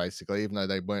run, basically, even though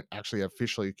they weren't actually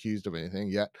officially accused of anything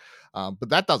yet. But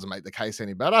that doesn't make the case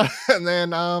any better. And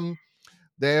then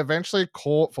they're eventually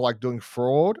caught for like doing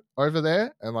fraud over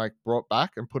there and like brought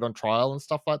back and put on trial and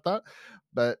stuff like that.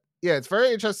 But yeah, it's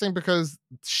very interesting because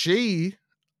she,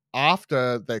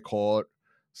 after they're caught,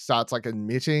 starts like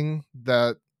admitting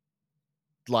that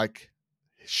like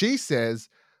she says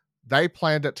they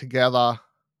planned it together,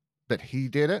 but he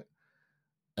did it.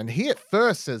 And he at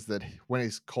first says that when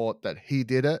he's caught that he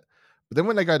did it. But then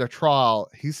when they go to trial,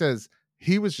 he says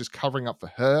he was just covering up for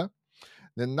her.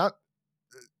 Then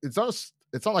it's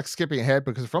not like skipping ahead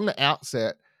because from the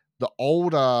outset, the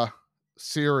older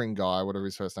Searing guy, whatever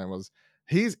his first name was,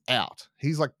 he's out.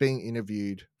 He's like being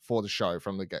interviewed for the show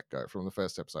from the get-go, from the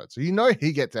first episode. So you know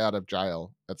he gets out of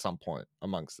jail at some point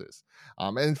amongst this.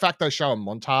 And in fact, they show a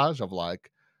montage of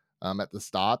like at the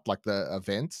start, like the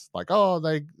events, like, oh,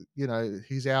 they, you know,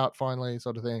 he's out finally,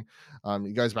 sort of thing.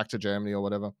 He goes back to Germany or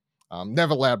whatever.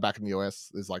 Never allowed back in the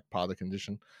US is like part of the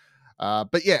condition.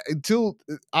 But yeah,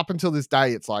 up until this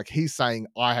day, it's like he's saying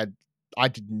I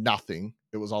did nothing.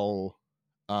 It was all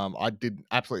I did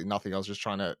absolutely nothing. I was just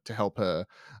trying to help her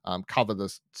cover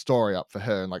the story up for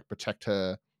her and like protect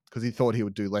her because he thought he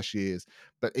would do less years.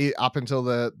 But up until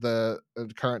the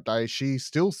current day, she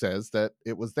still says that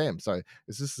it was them. So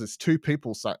it's just this two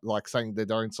people like saying their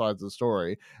own sides of the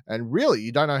story, and really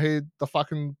you don't know who the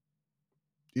fucking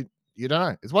you don't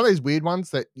know. It's one of these weird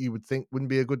ones that you would think wouldn't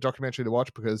be a good documentary to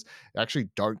watch because you actually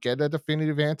don't get a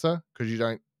definitive answer because you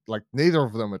don't like neither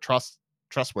of them are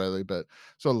trustworthy, but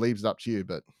sort of leaves it up to you.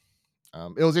 But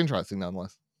it was interesting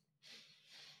nonetheless.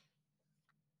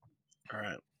 All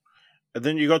right. And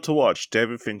then you got to watch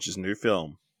David Fincher's new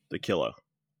film, The Killer.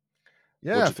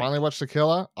 Yeah, finally watched The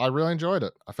Killer. I really enjoyed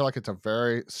it. I feel like it's a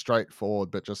very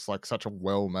straightforward, but just like such a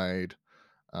well-made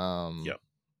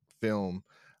film.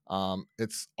 I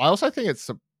also think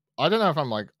I don't know if I'm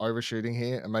like overshooting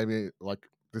here, and maybe like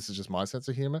this is just my sense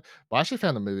of humor, but I actually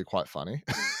found the movie quite funny.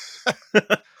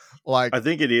 Like, I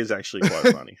think it is actually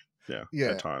quite funny.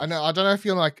 Yeah, at times. I know. I don't know if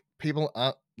you're like people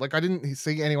aren't like I didn't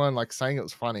see anyone like saying it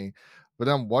was funny, but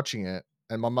I'm watching it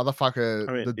and my motherfucker,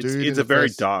 I mean, the dude, it's a very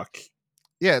dark.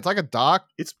 Yeah, it's like a dark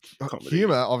It's comedy.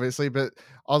 humor, obviously, but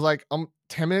I was like, I'm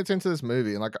 10 minutes into this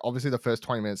movie, and like obviously the first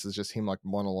 20 minutes is just him like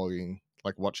monologuing,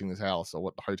 like watching this house or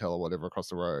what hotel or whatever across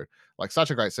the road. Like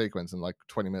such a great sequence, and like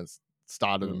 20 minutes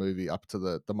started the movie up to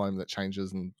the moment that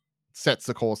changes and sets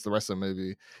the course the rest of the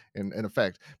movie in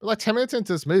effect. But like 10 minutes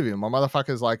into this movie, and my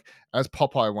motherfucker's like, as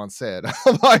Popeye once said,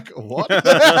 I'm like, what?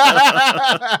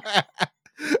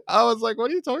 I was like,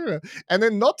 what are you talking about? And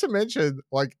then not to mention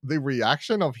like the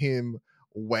reaction of him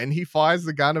when he fires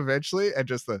the gun eventually and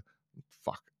just the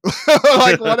fuck.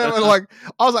 Like whatever. Like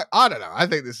I was like, I don't know. I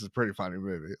think this is a pretty funny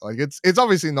movie. Like it's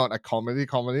obviously not a comedy,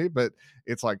 but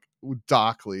it's like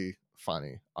darkly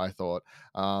funny, I thought.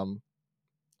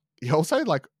 He also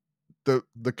like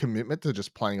the commitment to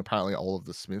just playing apparently all of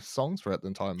the Smiths songs throughout the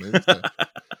entire movie. So I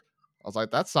was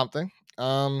like, that's something.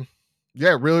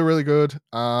 Yeah, really, really good.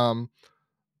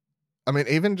 I mean,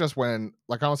 even just when,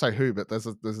 like, I won't say who, but there's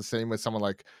a scene where someone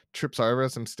like trips over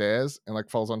some stairs and like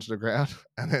falls onto the ground,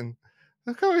 and then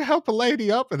can we help a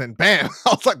lady up? And then bam! I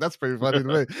was like, that's pretty funny to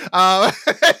me.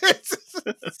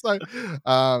 So,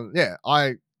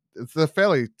 yeah, it's a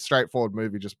fairly straightforward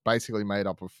movie, just basically made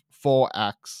up of 4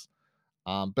 acts,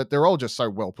 but they're all just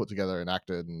so well put together and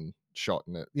acted and shot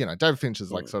in it. You know, David Finch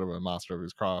is like sort of a master of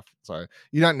his craft, so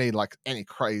you don't need like any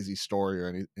crazy story or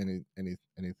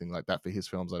anything like that for his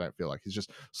films. I don't feel like he's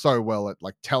just so well at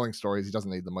like telling stories. He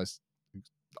doesn't need the most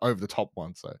over the top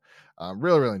one. So,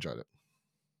 really, really enjoyed it.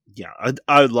 Yeah,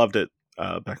 I loved it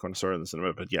back when I saw it in the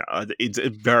cinema. But yeah, it's a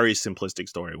very simplistic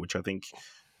story, which I think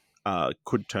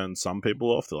could turn some people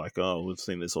off. They're like, oh, we've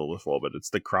seen this all before, but it's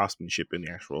the craftsmanship in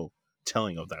the actual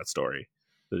telling of that story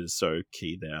that is so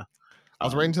key there. I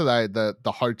was reading today that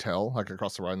the hotel, like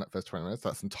across the road in that first 20 minutes,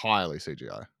 that's entirely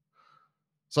CGI.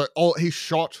 So he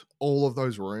shot all of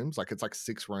those rooms, like it's like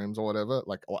 6 rooms or whatever,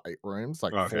 like or 8 rooms,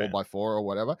 like 4x4 or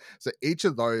whatever. So each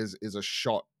of those is a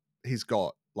shot he's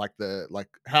got, like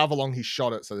however long he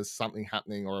shot it. So there's something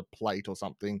happening or a plate or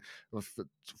something, a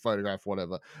photograph,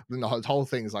 whatever. Then the whole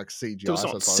thing is like CGI. So it's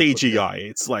not so CGI.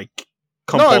 It's like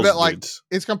composited. No, but like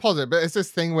it's composite. But it's this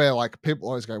thing where like people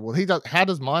always go, well, how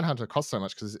does Mindhunter cost so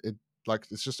much? Because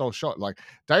it's just all shot. Like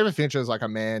David Fincher is like a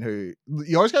man who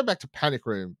you always go back to Panic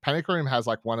Room. Panic Room has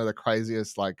like one of the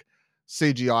craziest like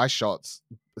CGI shots,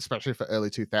 especially for early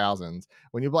 2000s.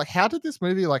 When you're like, how did this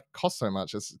movie like cost so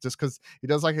much? It's just because he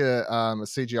does like a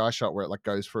CGI shot where it like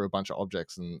goes through a bunch of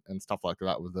objects and stuff like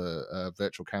that with a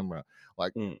virtual camera.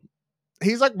 Like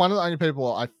he's like one of the only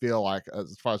people I feel like,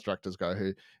 as far as directors go,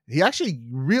 who he actually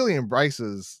really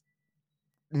embraces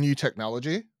new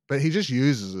technology, but he just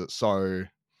uses it so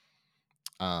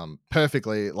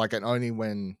perfectly, like, and only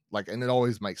when like, and it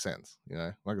always makes sense, you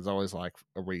know, like it's always like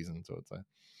a reason to it. So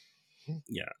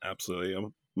yeah, absolutely. I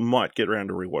might get around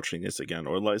to rewatching this again,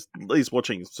 or at least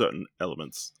watching certain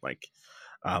elements. Like,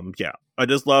 yeah, I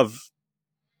just love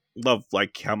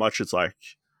like how much it's like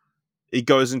it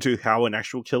goes into how an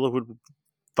actual killer would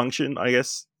function, I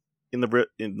guess, in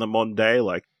the modern day,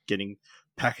 like getting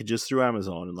packages through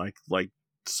Amazon and like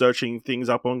searching things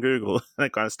up on Google,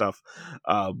 that kind of stuff.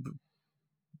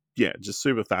 Yeah, just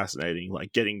super fascinating.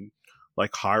 Like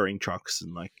like hiring trucks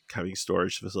and like having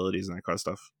storage facilities and that kind of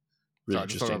stuff. Really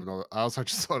interesting. I also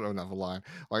just thought of another line.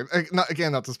 Like, not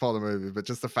to spoil the movie, but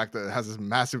just the fact that it has this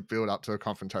massive build up to a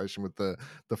confrontation with the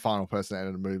final person out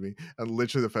of the movie, and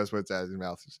literally the first words out of his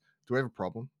mouth is, "Do we have a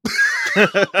problem?"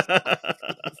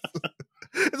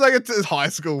 It's like it's high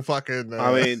school fucking.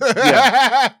 I mean,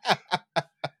 yeah.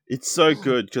 It's so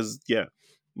good because,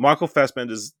 Michael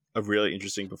Fassbender's a really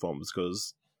interesting performance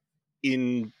because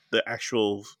in the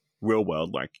actual real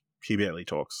world, like, he barely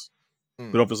talks.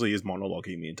 But obviously he's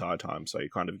monologuing the entire time, so you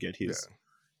kind of get his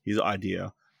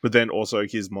idea. But then also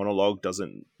his monologue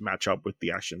doesn't match up with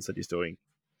the actions that he's doing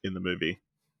in the movie.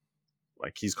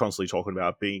 Like, he's constantly talking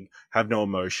about have no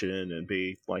emotion and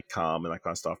be like calm and that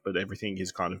kind of stuff, but everything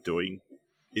he's kind of doing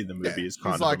in the movie is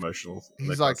kind of emotional.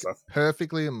 He's like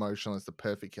perfectly emotional. It's the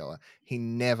perfect killer. He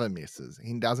never misses.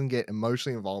 He doesn't get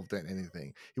emotionally involved in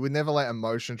anything. He would never let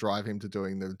emotion drive him to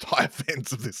doing the entire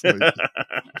events of this movie.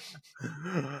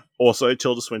 Also,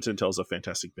 Tilda Swinton tells a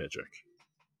fantastic bear joke.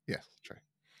 Yeah, true.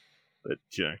 But,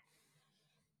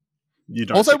 you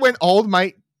don't. Also, when old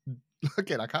mate,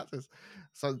 again, I can't just.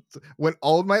 So when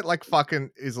old mate like fucking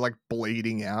is like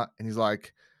bleeding out, and he's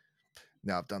like,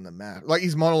 "Now I've done the math." Like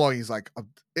his monologue, he's like,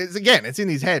 it's in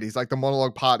his head. He's like, the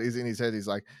monologue part is in his head. He's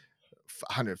like,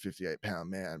 158-pound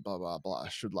man, blah blah blah,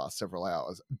 should last several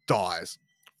hours, dies.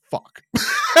 Fuck.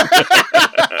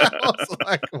 I was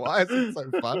like, why is it so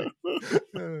funny?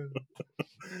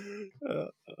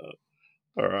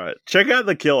 All right, check out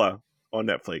The Killer on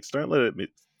Netflix. Don't let it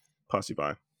pass you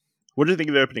by. What do you think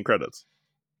of the opening credits?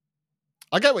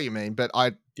 I get what you mean, but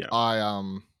I didn't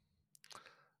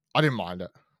mind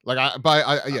it. Like,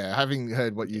 having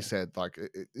heard what you said, like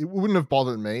it wouldn't have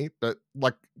bothered me, but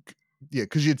like,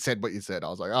 because you'd said what you said, I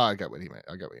was like, oh, I get what he meant.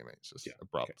 I get what you mean. It's just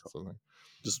abrupt or something.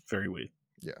 Just very weird.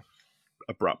 Yeah,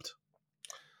 abrupt.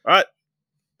 All right,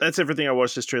 that's everything I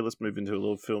watched history. Let's move into a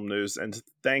little film news, and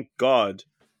thank God,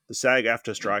 the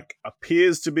SAG-AFTRA strike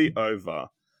appears to be over.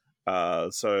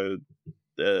 So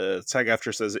the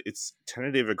SAG-AFTRA says its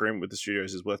tentative agreement with the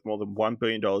studios is worth more than $1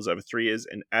 billion over 3 years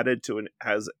and added to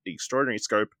has extraordinary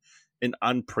scope and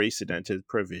unprecedented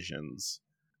provisions.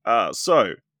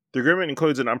 So the agreement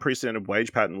includes an unprecedented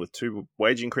wage pattern with 2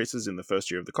 wage increases in the first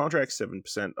year of the contract,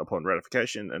 7% upon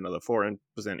ratification, another 4%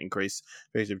 increase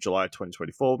effective July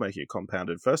 2024, making a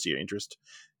compounded first year increase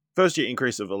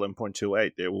of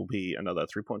 11.28. There will be another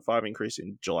 3.5 increase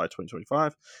in July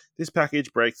 2025. This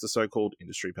package breaks the so-called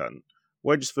industry pattern.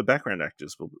 Wages for background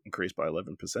actors will increase by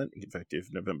 11% effective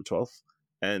November 12th,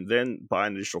 and then by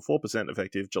an additional 4%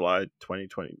 effective July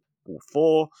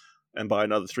 2024, and by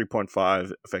another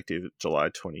 3.5 effective July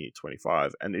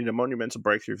 2025. And in a monumental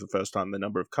breakthrough for the first time, the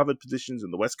number of covered positions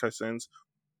in the West Coast zones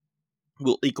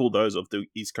will equal those of the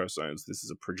East Coast zones. This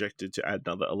is projected to add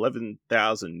another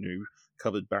 11,000 new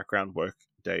covered background work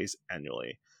days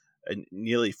annually. A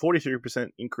nearly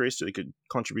 43% increase to the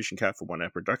contribution cap for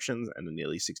 1-hour productions, and a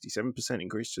nearly 67%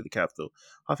 increase to the cap for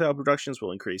half-hour productions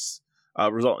will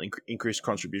result in increased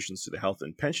contributions to the health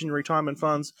and pension retirement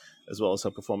funds, as well as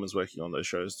help performers working on those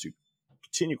shows to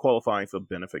continue qualifying for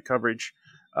benefit coverage.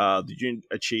 The union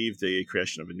achieved the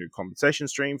creation of a new compensation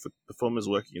stream for performers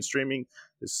working in streaming.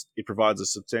 It provides a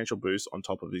substantial boost on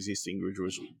top of existing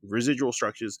residual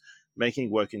structures,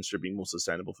 making work in streaming more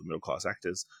sustainable for middle-class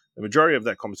actors. The majority of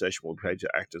that compensation will be paid to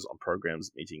actors on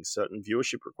programs meeting certain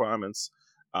viewership requirements.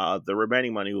 The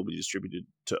remaining money will be distributed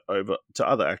to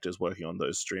other actors working on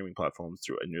those streaming platforms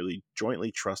through a newly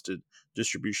jointly trusted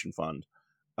distribution fund.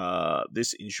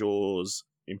 This ensures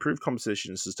improved compensation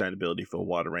and sustainability for a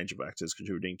wider range of actors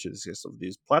contributing to the success of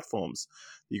these platforms.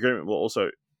 The agreement will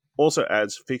also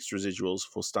adds fixed residuals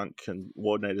for stunt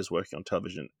coordinators working on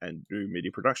television and new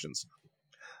media productions.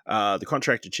 The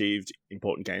contract achieved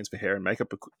important gains for hair and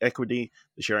makeup equity,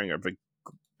 the sharing of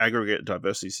aggregate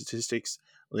diversity statistics,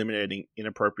 eliminating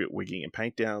inappropriate wigging and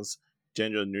paint downs,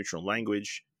 gender-neutral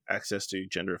language, access to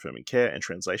gender-affirming care and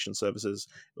translation services.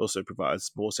 It also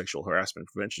provides more sexual harassment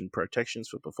prevention protections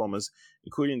for performers,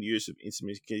 including the use of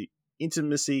intimacy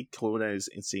coordinators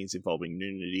in scenes involving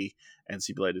nudity and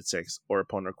simulated sex or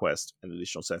upon request, and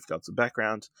additional safeguards of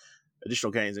background.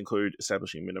 Additional gains include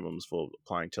establishing minimums for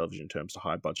applying television terms to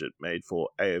high budget made for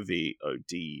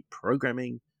AVOD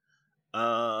programming.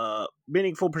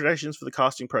 Meaningful protections for the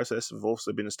casting process have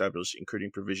also been established, including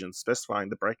provisions specifying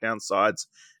the breakdown sides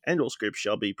and all scripts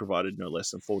shall be provided no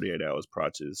less than 48 hours prior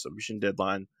to the submission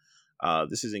deadline.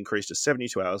 This is increased to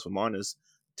 72 hours for minors.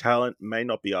 Talent may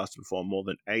not be asked to perform more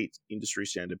than 8 industry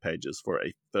standard pages for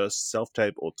a first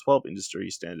self-tape or 12 industry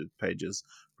standard pages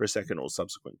for a second or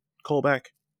subsequent callback.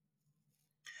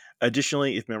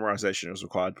 Additionally, if memorization is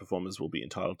required, performers will be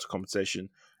entitled to compensation,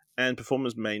 and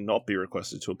performers may not be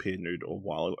requested to appear nude or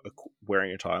while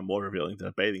wearing attire more revealing than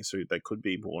a bathing suit that could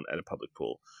be worn at a public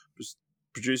pool.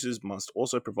 Producers must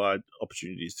also provide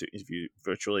opportunities to interview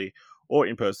virtually or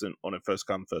in person on a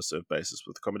first-come, first-served basis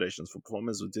with accommodations for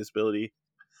performers with disability.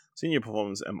 senior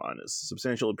performers and minors.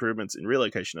 Substantial improvements in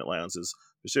relocation allowances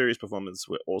for serious performers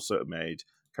were also made,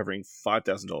 covering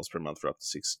 $5,000 per month for up to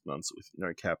 6 months with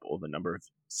no cap or the number of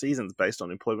seasons based on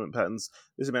employment patterns.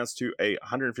 This amounts to a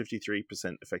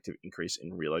 153% effective increase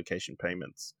in relocation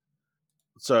payments.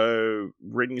 So,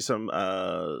 reading some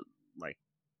like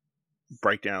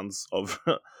breakdowns of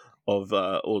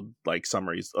or like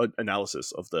summaries,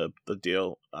 analysis of the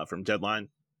deal from Deadline.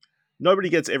 Nobody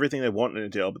gets everything they want in a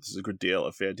deal, but this is a good deal,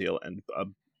 a fair deal, and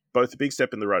both a big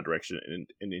step in the right direction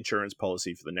in insurance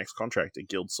policy for the next contract, a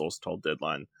guild source told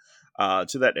Deadline.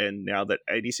 To that end, now that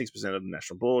 86% of the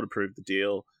National Board approved the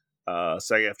deal,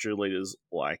 SAG-AFTRA leaders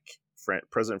like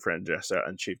President Fran Dresser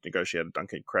and Chief Negotiator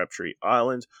Duncan Crabtree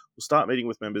Ireland will start meeting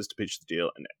with members to pitch the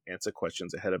deal and answer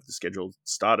questions ahead of the scheduled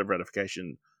start of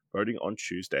ratification voting on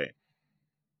Tuesday.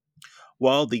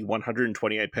 While the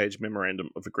 128-page memorandum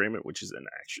of agreement, which is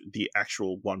the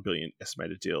actual $1 billion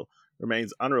estimated deal,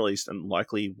 remains unreleased and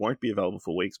likely won't be available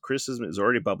for weeks, criticism is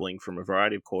already bubbling from a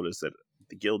variety of quarters that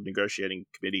the Guild negotiating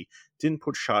committee didn't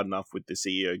push hard enough with the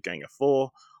CEO Gang of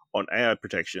Four on AI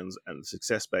protections and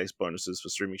success-based bonuses for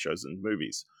streaming shows and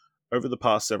movies. Over the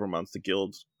past several months, the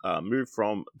Guild moved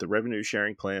from the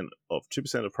revenue-sharing plan of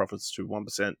 2% of profits to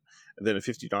 1%, and then a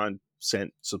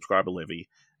 59-cent subscriber levy,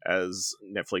 as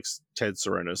Netflix Ted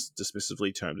Saronis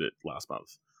dismissively termed it last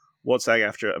month. What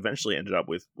SAG-AFTRA eventually ended up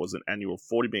with was an annual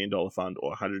 $40 million fund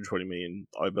or $120 million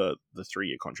over the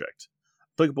 3-year contract,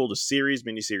 applicable to series,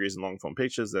 miniseries, and long-form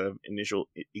pictures that have initial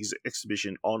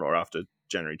exhibition on or after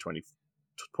January 1st,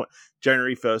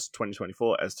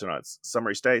 2024, as tonight's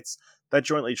summary states. That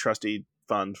jointly trustee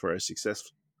fund for a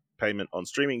success payment on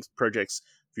streaming projects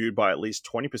viewed by at least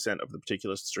 20% of the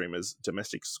particular streamer's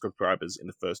domestic subscribers in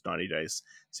the first 90 days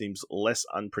seems less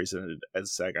unprecedented,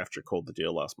 as SAG-AFTRA called the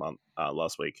deal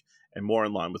last week, and more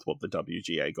in line with what the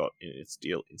WGA got in its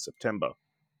deal in September.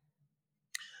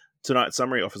 Tonight's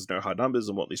summary offers no hard numbers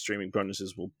on what these streaming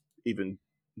bonuses will even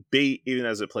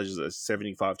as it pledges a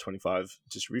 75-25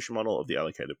 distribution model of the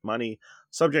allocated money,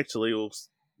 subject to legal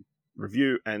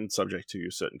review and subject to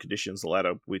certain conditions, the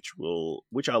latter which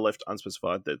are left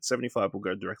unspecified. That 75 will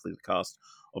go directly to the cast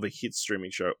of a hit streaming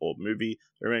show or movie.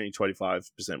 The remaining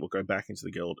 25% will go back into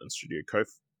the Guild and studio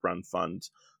co-run fund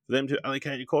for them to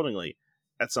allocate accordingly.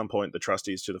 At some point, the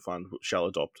trustees to the fund shall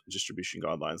adopt distribution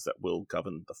guidelines that will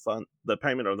govern the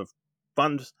payment of the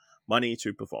fund money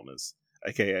to performers.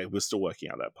 AKA, we're still working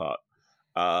out that part.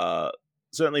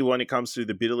 Certainly when it comes to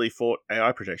the bitterly fought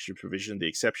AI protection provision, the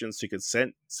exceptions to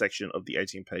consent section of the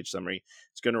 18-page summary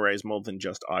is going to raise more than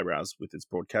just eyebrows with its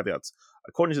broad caveats.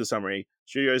 According to the summary,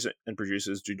 studios and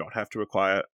producers do not have to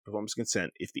require performance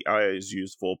consent if the AI is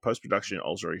used for post-production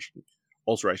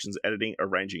alterations, editing,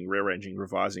 arranging, rearranging,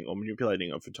 revising, or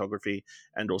manipulating of photography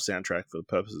and or soundtrack for the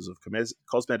purposes of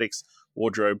cosmetics,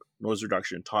 wardrobe, noise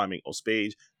reduction, timing or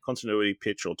speed, continuity,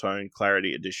 pitch or tone,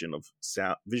 clarity, addition of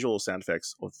visual sound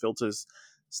effects or filters,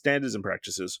 standards and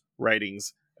practices,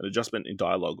 ratings, and adjustment in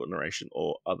dialogue or narration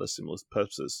or other similar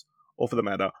purposes. Or for the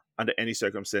matter, under any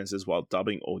circumstances while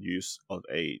dubbing or use of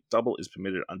a double is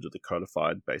permitted under the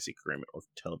codified basic agreement or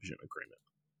television agreement.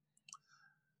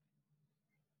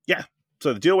 Yeah.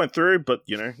 So the deal went through, but,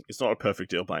 it's not a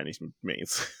perfect deal by any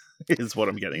means, is what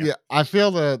I'm getting at. Yeah, I feel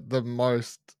the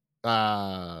most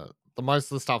of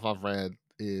the stuff I've read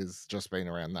is just been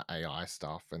around the AI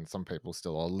stuff, and some people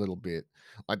still are a little bit,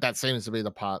 like, that seems to be the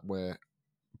part where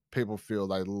people feel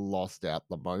they lost out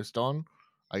the most on,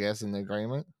 I guess, in the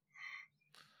agreement.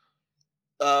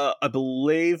 I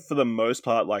believe for the most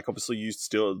part, like, obviously you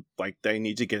still, like, they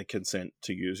need to get consent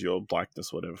to use your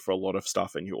likeness, whatever, for a lot of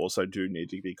stuff, and you also do need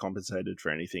to be compensated for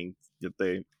anything that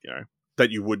they, that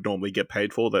you would normally get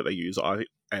paid for, that they use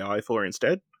AI for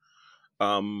instead.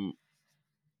 I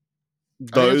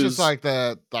think it's just like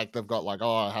they've got like,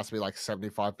 it has to be like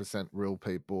 75% real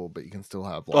people, but you can still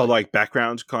have like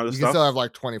background kind of you stuff. can still have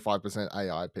like 25%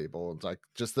 AI people. It's like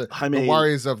just the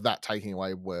worries of that taking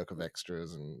away work of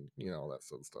extras and all that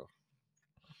sort of stuff.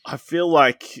 I feel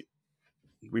like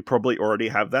we probably already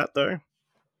have that though.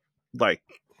 Like,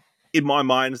 in my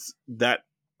mind, that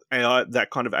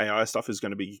kind of AI stuff is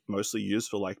going to be mostly used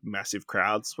for like massive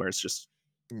crowds where it's just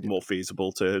more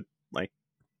feasible to like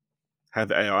have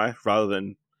AI rather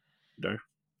than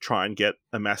try and get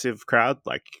a massive crowd,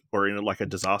 like, or in like a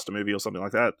disaster movie or something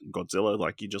like that, Godzilla.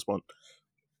 Like, you just want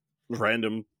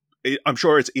random. I'm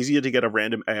sure it's easier to get a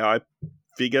random AI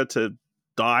figure to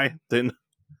die than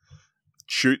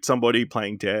shoot somebody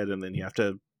playing dead and then you have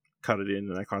to cut it in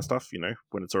and that kind of stuff.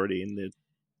 When it's already in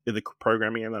the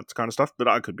programming and that kind of stuff. But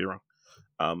I could be wrong.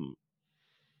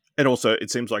 And also,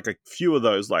 it seems like a few of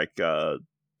those like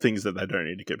things that they don't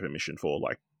need to get permission for,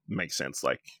 like, make sense.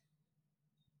 Like,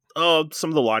 oh, some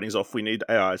of the lighting's off. We need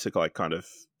AI to like kind of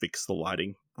fix the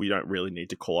lighting. We don't really need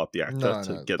to call up the actor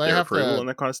to No, get they their have approval to. and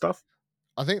that kind of stuff.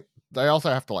 I think they also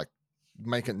have to like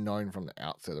make it known from the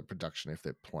outset of production if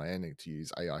they're planning to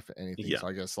use AI for anything. Yeah. So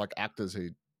I guess like actors who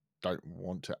don't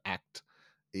want to act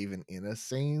even in a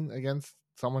scene against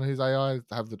someone who's AI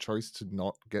have the choice to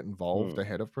not get involved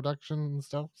ahead of production and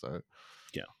stuff. So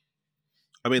yeah,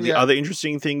 I mean the yeah, other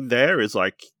interesting thing there is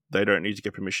like they don't need to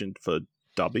get permission for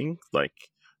dubbing. Like,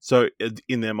 so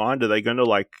in their mind, are they going to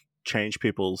like change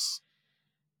people's?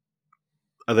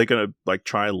 Are they going to like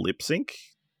try lip sync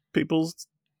people's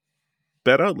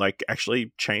better? Like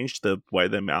actually change the way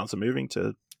their mouths are moving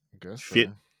to I guess fit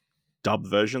so. dub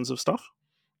versions of stuff?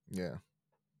 Yeah.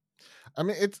 I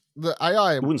mean, it's the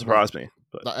AI It wouldn't surprise me.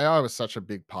 But the AI was such a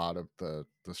big part of the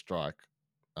strike.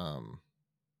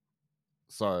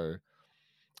 So,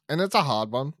 and it's a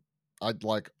hard one. I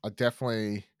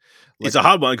definitely it's like a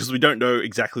hard one because we don't know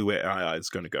exactly where AI is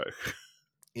going to go.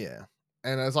 yeah.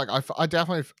 And it's like I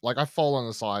definitely like I fall on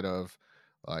the side of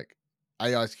like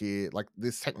AI's here, like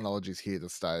this technology is here to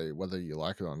stay, whether you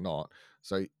like it or not.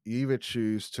 So you either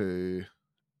choose to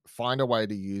find a way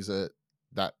to use it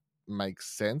that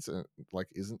makes sense and like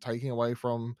isn't taking away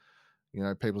from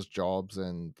people's jobs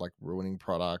and like ruining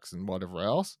products and whatever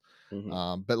else.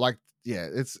 Mm-hmm. But like yeah,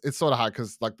 it's sort of hard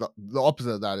because like the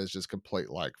opposite of that is just complete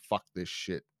like fuck this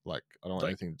shit, like I don't want Like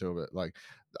anything to do with it. Like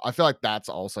I feel like that's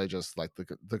also just like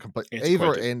the complete either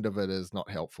antiquated. end of it is not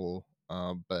helpful.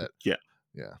 But Yeah,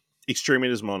 yeah.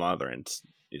 extremism on either end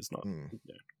is not Mm.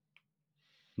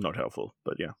 not helpful.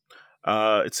 But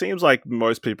yeah, it seems like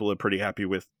most people are pretty happy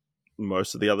with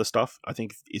most of the other stuff. I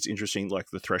think it's interesting. Like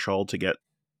the threshold to get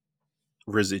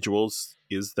residuals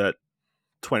is that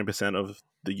 20% of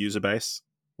the user base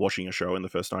watching a show in the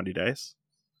first 90 days.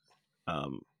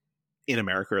 In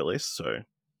America at least. So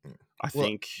Mm. I Well,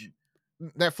 think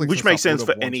Netflix which and makes stuff would sense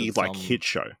have for any wanted like some. hit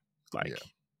show. Like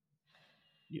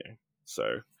Yeah.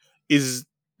 So is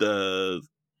the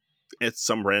it's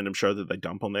some random show that they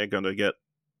dump on there going to get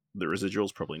the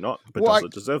residuals? Probably not. But Well, does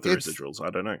it deserve the it's residuals?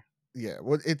 I don't know. yeah.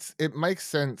 Well, it makes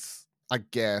sense, I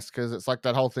guess, because it's like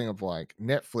that whole thing of like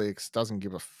Netflix doesn't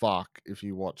give a fuck if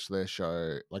you watch their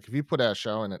show. Like if you put out a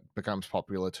show and it becomes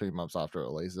popular 2 months after it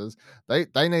releases, they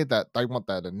need that. They want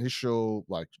that initial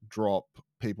like drop,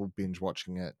 people binge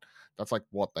watching it. That's like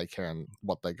what they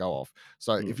go off.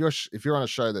 So Mm. if you're on a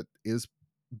show that is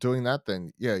doing that,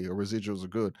 then yeah, your residuals are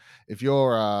good. If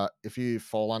you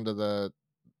fall under the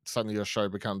suddenly your show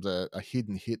becomes a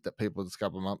hidden hit that people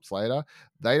discover months later,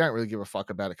 they don't really give a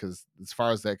fuck about it because as far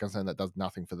as they're concerned, that does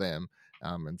nothing for them.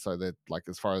 And so they're like,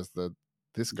 as far as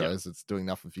this Yeah. goes, it's doing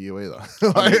nothing for you either.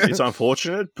 I mean, it's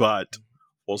unfortunate, but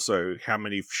also how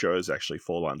many shows actually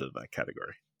fall under that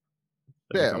category?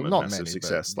 They yeah, become a not massive many,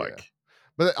 success. but yeah. Like,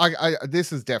 But I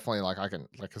this is definitely like I can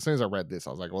like as soon as I read this,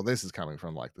 I was like, well, this is coming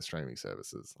from like the streaming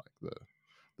services, like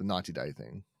the 90-day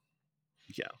thing.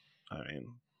 yeah.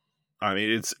 I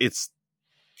mean, it's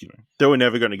they were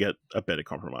never going to get a better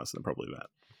compromise than probably that.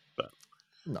 But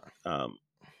No.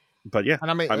 But yeah, And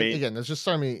I mean, I mean, again, there's just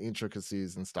so many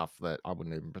intricacies and stuff that I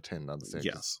wouldn't even pretend to understand.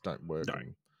 yes, Don't work. no,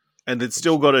 and it's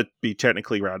still got to be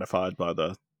technically ratified by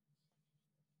the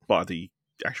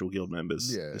actual guild members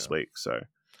this week. So,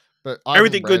 but I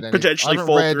everything could potentially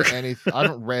fall through. I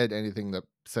haven't read anything that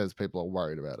says people are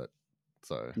worried about it.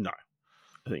 So no,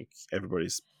 I think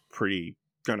everybody's pretty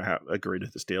going to agree to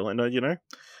this deal, and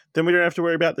then we don't have to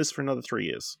worry about this for another 3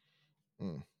 years.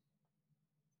 Mm.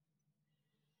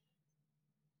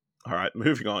 All right,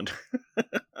 moving on.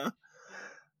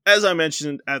 As I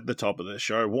mentioned at the top of the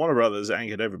show, Warner Brothers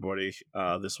angered everybody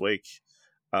this week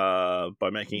by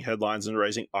making headlines and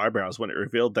raising eyebrows when it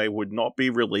revealed they would not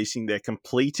be releasing their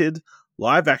completed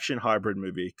live-action hybrid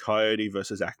movie, Coyote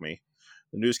vs. Acme.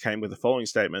 The news came with the following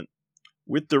statement.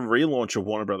 With the relaunch of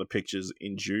Warner Brothers Pictures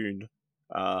in June,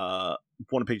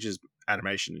 Warner Pictures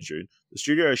Animation in June, the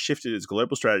studio has shifted its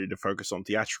global strategy to focus on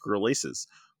theatrical releases.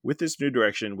 With this new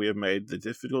direction, we have made the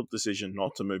difficult decision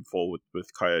not to move forward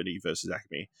with Coyote vs.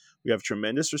 Acme. We have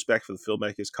tremendous respect for the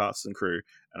filmmakers, cast, and crew,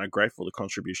 and are grateful for the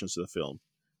contributions to the film.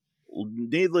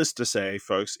 Needless to say,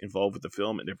 folks involved with the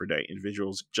film and everyday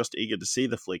individuals just eager to see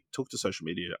the flick took to social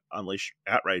media to unleash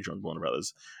outrage on Warner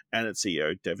Brothers and its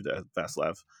CEO, David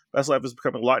Vaslav. Vaslav has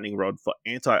become a lightning rod for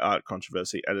anti-art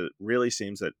controversy, and it really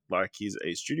seems that like he's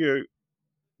a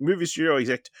movie studio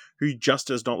exec who just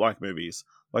does not like movies.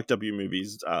 Like W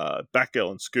movies,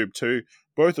 Batgirl and Scoob 2,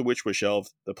 both of which were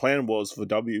shelved. The plan was for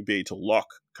WB to lock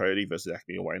Coyote vs.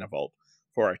 Acme away in a vault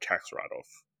for a tax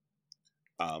write-off.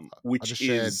 I just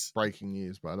shared breaking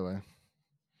news, by the way.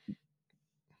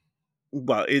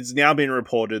 Well, it's now been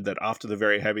reported that after the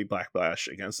very heavy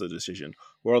backlash against the decision,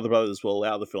 Warner Brothers will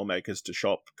allow the filmmakers to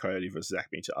shop Coyote vs.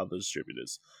 Acme to other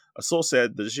distributors. A source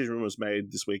said the decision was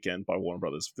made this weekend by Warner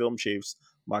Brothers film chiefs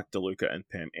Mike DeLuca and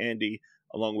Pam Andy,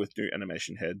 along with new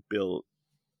animation head Bill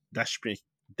Dashpie.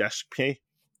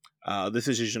 This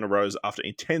decision arose after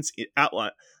intense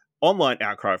online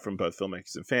outcry from both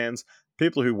filmmakers and fans.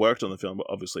 People who worked on the film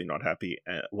were obviously not happy,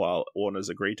 while Warner's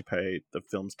agreed to pay the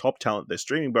film's top talent their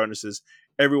streaming bonuses.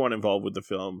 Everyone involved with the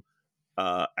film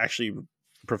actually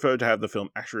preferred to have the film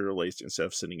actually released instead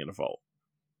of sitting in a vault.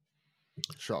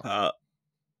 Sure.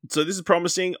 So this is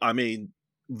promising. I mean,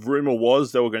 rumor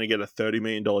was they were going to get a $30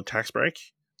 million tax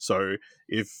break. So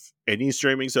if any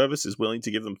streaming service is willing to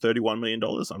give them $31 million,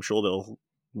 I'm sure they'll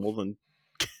more than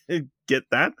get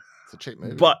that. It's a cheap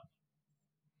movie. But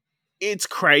it's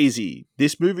crazy.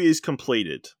 This movie is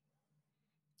completed.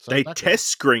 So They test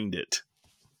screened it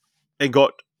and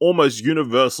got almost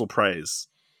universal praise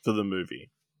for the movie.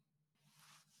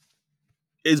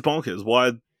 It's bonkers.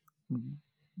 Why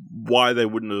they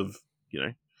wouldn't have,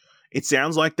 it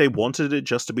sounds like they wanted it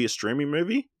just to be a streaming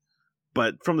movie,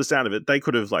 but from the sound of it, they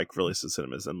could have released it in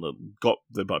cinemas and got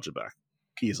the budget back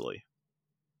easily.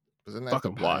 But then they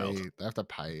Fucking wild. They have to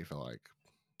pay for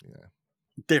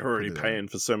They're already paying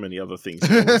for so many other things.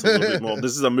 A little bit more.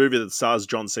 This is a movie that stars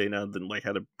John Cena and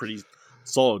had a pretty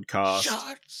solid cast.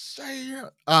 Yeah,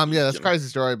 that's a crazy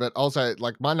story. But also,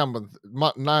 my number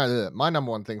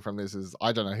one thing from this is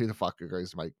I don't know who the fuck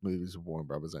agrees to make movies with Warner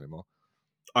Brothers anymore.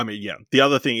 I mean, yeah. The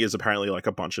other thing is apparently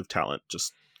a bunch of talent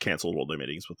just cancelled all their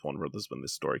meetings with Warner Brothers when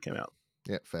this story came out.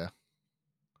 Yeah, fair.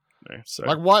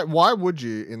 So why would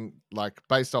you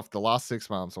based off the last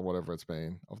 6 months or whatever it's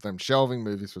been of them shelving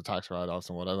movies for tax write-offs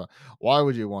and whatever, why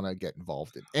would you want to get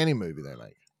involved in any movie they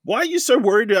make? Why are you so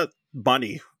worried about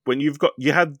money when you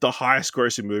had the highest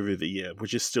grossing movie of the year,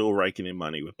 which is still raking in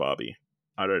money with Barbie?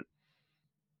 $1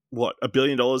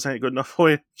 billion ain't good enough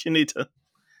for you? You need to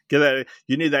get that.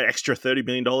 You need that extra $30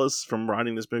 million from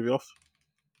writing this movie off.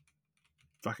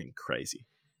 Fucking crazy.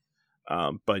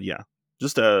 But yeah,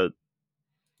 just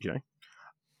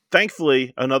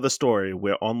thankfully, another story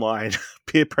where online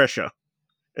peer pressure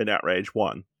and outrage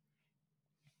won.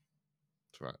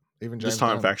 That's right. Even James this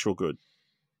time Gunn. for actual good.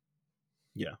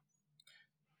 Yeah.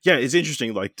 Yeah, it's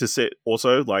interesting, to see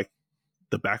also, the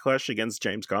backlash against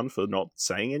James Gunn for not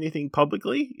saying anything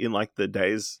publicly in, the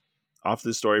days after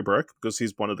the story broke, because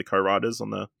he's one of the co-writers on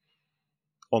the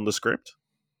script.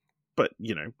 But,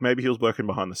 maybe he was working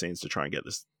behind the scenes to try and get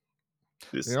this.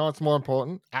 You know what's more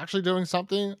important? Actually doing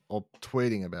something or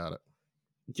tweeting about it?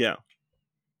 Yeah.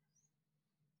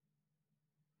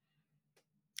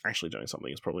 Actually doing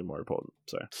something is probably more important.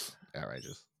 So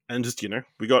outrageous. And just,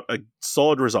 we got a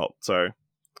solid result. So,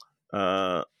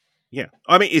 yeah.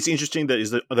 I mean, it's interesting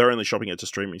that they're only shopping it to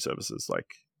streaming services.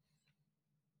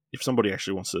 If somebody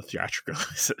actually wants to theatrically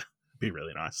release it, it'd be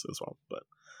really nice as well. But,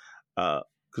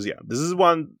 because, yeah, this is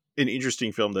an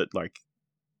interesting film that,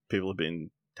 people have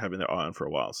been having their eye on for a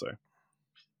while. So,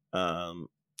 I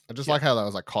just like how that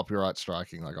was copyright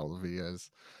striking all the videos.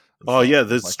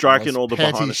 They're striking all the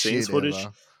behind the scenes footage.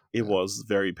 Ever. It was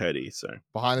very petty. So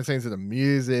behind the scenes of the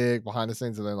music, behind the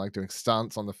scenes of them doing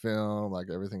stunts on the film,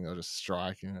 everything, they're just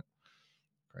striking it.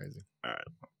 Crazy. All right.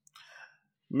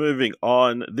 Moving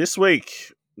on. This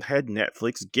week had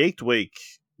Netflix Geeked Week,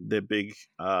 their big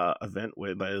event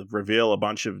where they reveal a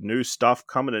bunch of new stuff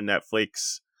coming to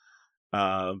Netflix,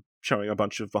 showing a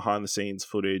bunch of behind the scenes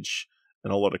footage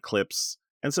and a lot of clips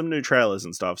and some new trailers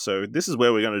and stuff. So this is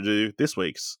where we're going to do this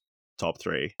week's top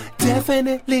 3.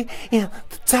 Definitely in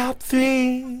the top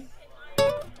 3.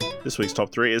 This week's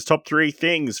top 3 is top 3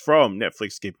 things from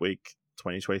Netflix Geek Week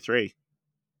 2023.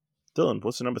 Dylan,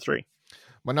 what's your number 3?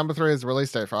 My number 3 is the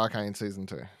release date for Arcane Season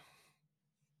 2.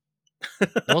 There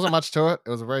wasn't much to it.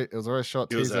 It was a very short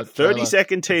teaser. It was a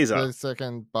 30-second teaser.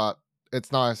 30-second, but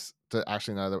it's nice to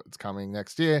actually know that it's coming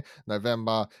next year,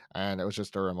 November, and it was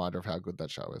just a reminder of how good that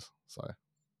show is. So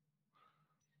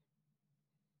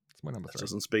it's my number 3. That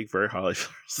doesn't speak very highly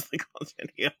for the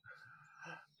content here.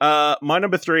 My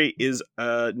number 3 is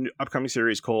a new upcoming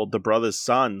series called The Brother's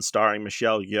Son, starring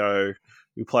Michelle Yeoh,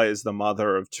 who plays the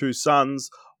mother of 2 sons.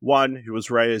 One who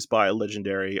was raised by a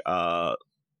legendary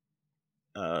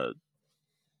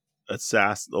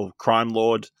assassin or crime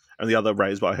lord, and the other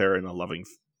raised by her in a loving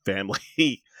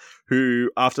family.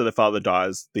 Who, after the father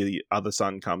dies, the other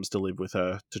son comes to live with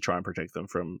her to try and protect them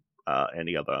from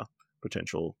any other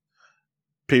potential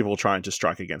people trying to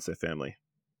strike against their family.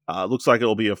 Looks like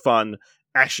it'll be a fun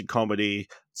action comedy.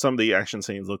 Some of the action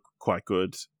scenes look quite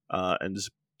good, and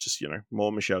just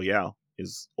more Michelle Yeoh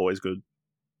is always good.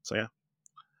 So yeah,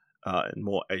 and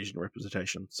more Asian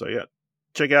representation. So yeah,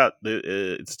 check out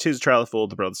it's a teaser trailer for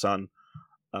The Brother Sun.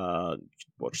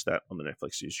 Watch that on the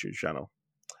Netflix YouTube channel.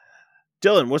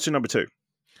 Dylan, what's your number 2?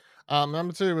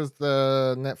 Number 2 was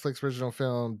the Netflix original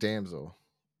film Damsel,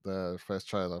 the first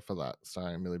trailer for that,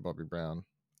 starring Millie Bobby Brown.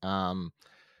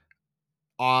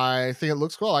 I think it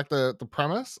looks cool. I like the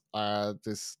premise.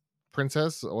 This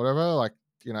princess or whatever, like,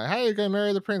 hey, go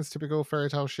marry the prince, typical fairy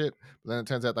tale shit. But then it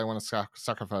turns out they want to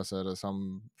sacrifice her to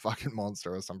some fucking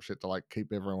monster or some shit to like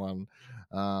keep everyone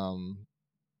on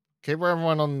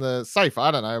the safe. I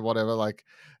don't know, whatever. Like,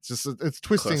 it's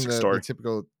twisting the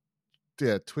typical.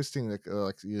 Yeah, twisting the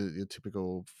like your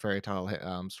typical fairy tale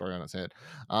story on its head.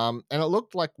 And it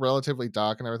looked like relatively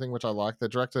dark and everything, which I like. The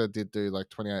director did do like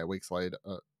 28 weeks later.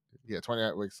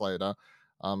 28 weeks later.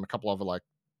 A couple of like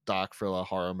dark thriller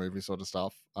horror movie sort of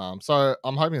stuff. So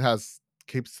I'm hoping it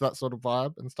keeps that sort of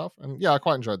vibe and stuff. And yeah, I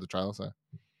quite enjoyed the trailer. So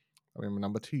I mean,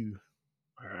 number 2.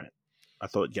 All right, I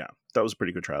thought that was a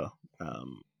pretty good trailer.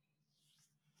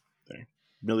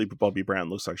 Millie Bobby Brown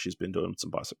looks like she's been doing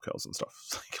some bicep curls and stuff,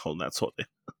 like holding that sort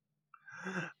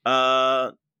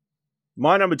of.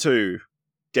 My number 2,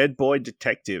 Dead Boy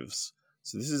Detectives.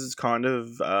 So this is kind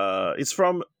of it's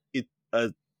from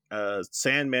a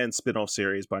Sandman spin-off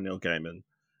series by Neil Gaiman,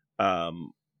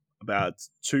 about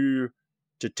 2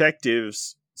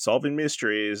 detectives solving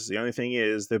mysteries. The only thing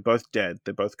is they're both dead.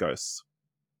 They're both ghosts.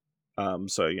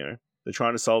 So they're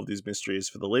trying to solve these mysteries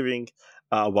for the living,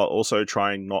 while also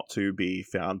trying not to be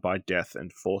found by death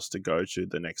and forced to go to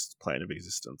the next plane of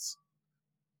existence.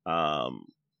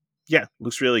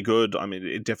 Looks really good. I mean,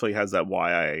 it definitely has that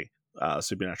YA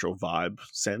supernatural vibe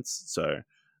sense. So,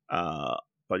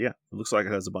 but yeah, it looks like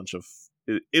it has a bunch of.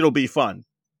 It'll be fun,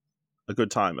 a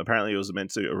good time. Apparently, it was meant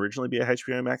to originally be a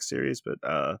HBO Max series, but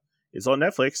it's on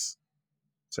Netflix.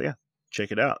 So yeah,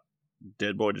 check it out.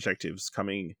 Dead Boy Detectives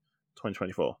coming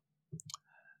 2024.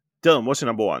 Dylan, what's your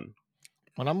number 1?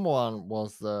 My number 1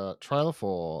 was the trailer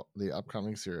for the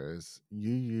upcoming series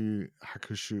Yu Yu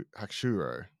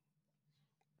Hakusho,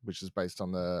 which is based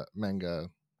on the manga,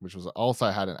 which was also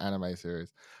had an anime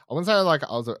series. I wouldn't say like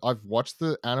I've watched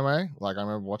the anime, like I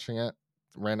remember watching it,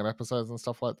 random episodes and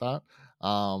stuff like that.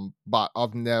 But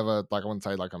I've never I wouldn't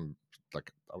say like I'm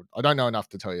like I don't know enough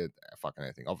to tell you fucking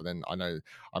anything other than I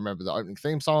remember the opening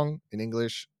theme song in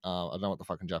English. I don't know what the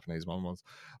fucking Japanese one was,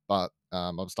 but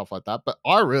other stuff like that. But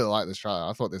I really like this trailer.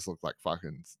 I thought this looked like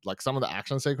fucking like some of the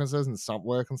action sequences and stunt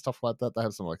work and stuff like that. They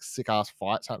have some like sick ass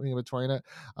fights happening in between it.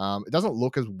 It doesn't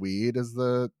look as weird as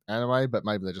the anime, but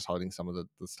maybe they're just holding some of the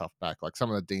stuff back, like some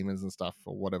of the demons and stuff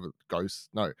or whatever. Ghosts.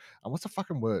 No, and what's the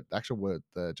fucking word? The actual word,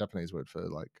 the Japanese word for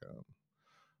like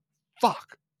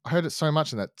fuck. I heard it so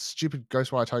much in that stupid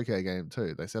Ghostwire Tokyo game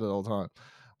too. They said it all the time.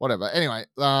 Whatever. Anyway,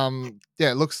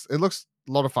 it looks a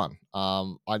lot of fun. I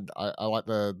like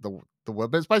the word,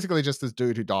 but it's basically just this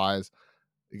dude who dies.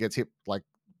 He gets hit like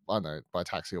I don't know by a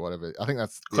taxi or whatever. I think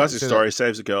that's classic story.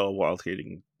 Saves a girl while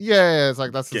hitting. Yeah, it's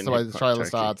like that's the way the trailer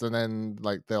starts, and then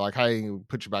like they're like, "Hey, we'll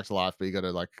put you back to life, but you got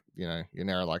to like you're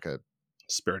now like a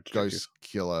spirit ghost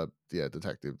killer,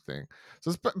 detective thing."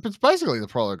 So it's basically the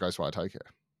prologue of Ghostwire Tokyo.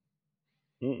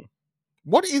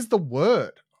 What is the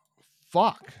word?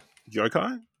 Fuck.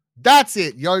 Yokai? That's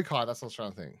it. Yokai. That's what I was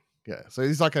trying to think. Yeah. So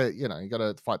he's like you got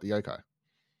to fight the yokai.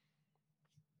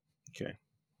 Okay.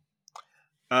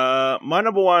 My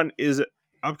number 1 is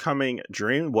upcoming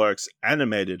DreamWorks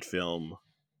animated film,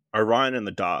 Orion in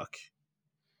the Dark.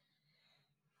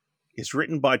 It's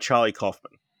written by Charlie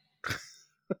Kaufman.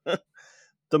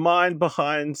 The mind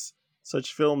behind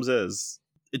such films as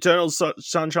Eternal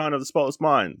Sunshine of the Spotless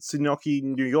Mind, Sinoki,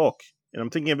 New York, and I'm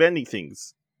Thinking of Ending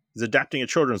Things. He's adapting a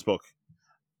children's book,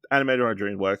 animated on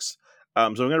DreamWorks. So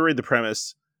I'm going to read the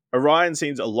premise. Orion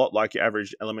seems a lot like your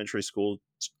average elementary school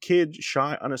kid,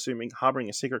 shy, unassuming, harboring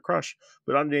a secret crush,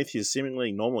 but underneath his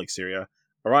seemingly normal exterior,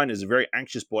 Orion is a very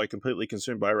anxious boy, completely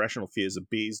consumed by irrational fears of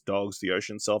bees, dogs, the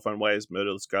ocean, cell phone waves,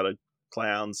 murderous gutter,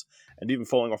 clowns, and even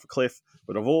falling off a cliff.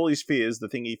 But of all these fears, the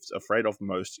thing he's afraid of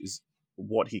most is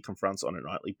what he confronts on a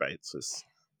nightly basis: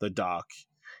 the dark.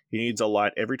 He needs a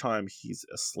light every time he's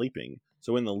sleeping.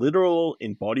 So when the literal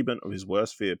embodiment of his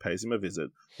worst fear pays him a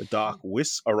visit, the dark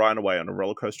whisks Orion away on a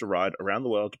roller coaster ride around the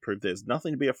world to prove there's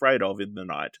nothing to be afraid of in the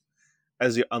night.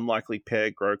 As the unlikely pair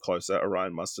grow closer,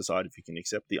 Orion must decide if he can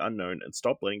accept the unknown and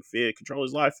stop letting fear control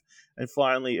his life, and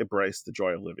finally embrace the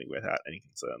joy of living without any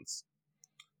concerns.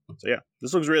 So yeah,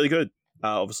 this looks really good.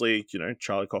 Obviously,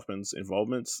 Charlie Kaufman's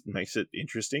involvement makes it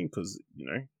interesting because,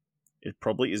 it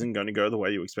probably isn't going to go the way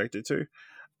you expect it to.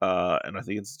 And I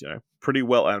think it's, pretty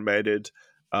well animated.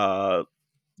 The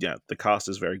cast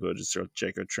is very good. It's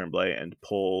Jacob Tremblay and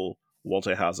Paul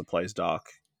Walter Hauser plays Dark.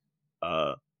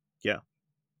 yeah,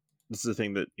 this is the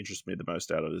thing that interests me the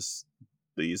most out of this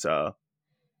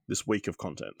week of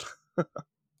content.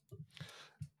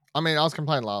 I mean, I was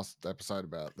complaining last episode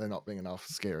about there not being enough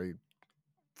scary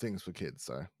things for kids.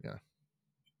 So yeah.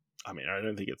 I mean, I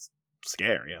don't think it's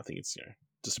scary. I think it's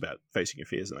just about facing your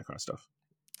fears and that kind of stuff.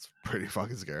 It's pretty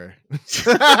fucking scary.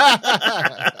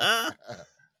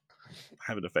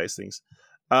 Having to face things.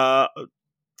 A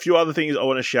few other things I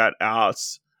want to shout out.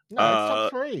 No,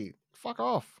 it's top 3. Fuck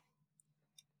off.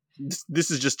 This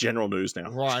is just general news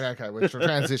now. Right, okay. We're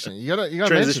transitioning. You gotta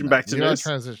transition back to news.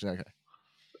 Transition, okay.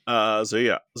 So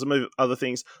yeah, some other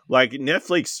things like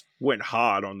Netflix went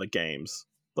hard on the games.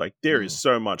 Like there is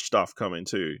so much stuff coming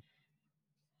to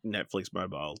Netflix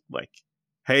mobile, like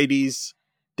Hades,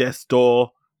 Death's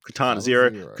Door, Katana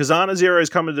Zero. Katana Zero is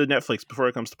coming to Netflix before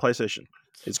it comes to PlayStation.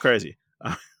 It's crazy.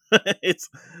 It's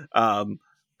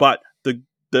but the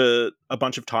a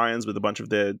bunch of tie-ins with a bunch of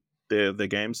their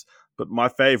games. But my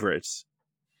favorites,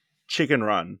 Chicken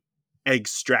Run,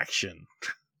 Extraction,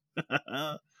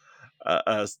 a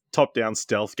top-down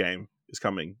stealth game is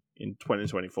coming in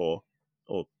 2024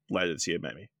 or later this year,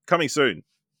 maybe. Coming soon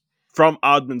from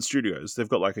Aardman Studios. They've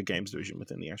got like a games division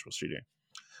within the actual studio.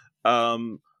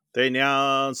 They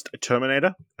announced a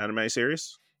Terminator anime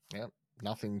series. Yep,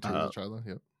 nothing to the trailer.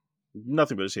 Yep,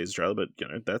 nothing but a teaser trailer, but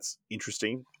that's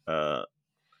interesting.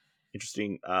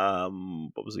 Interesting.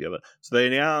 What was the other? So they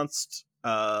announced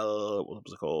what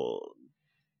was it called?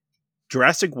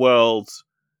 Jurassic World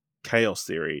Chaos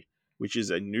Theory, which is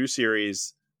a new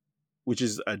series, which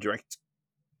is a direct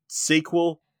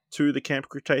sequel to the Camp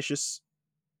Cretaceous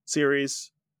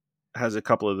series. Has a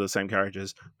couple of the same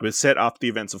characters, but it's set after the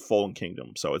events of Fallen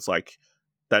Kingdom. So it's like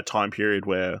that time period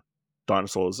where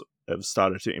dinosaurs have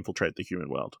started to infiltrate the human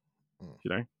world.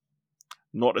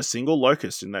 Not a single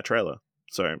locust in that trailer.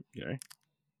 So,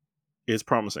 it's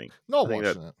promising. Not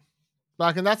watching it.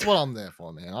 Like, and that's what I'm there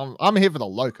for, man. I'm here for the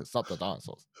locusts, not the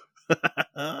dinosaurs.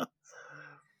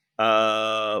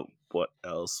 What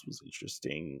else was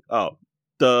interesting? Oh,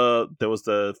 there was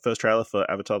the first trailer for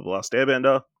Avatar: The Last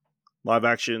Airbender, live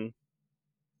action.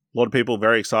 A lot of people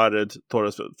very excited. Thought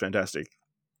it was fantastic.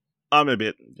 I'm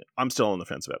still on the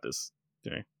fence about this.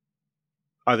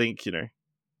 I think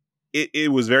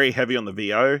it was very heavy on the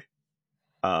VO.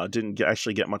 Didn't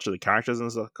actually get much of the characters and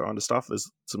that kind of stuff.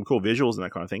 There's some cool visuals and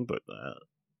that kind of thing, but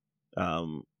I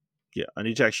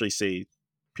need to actually see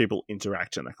people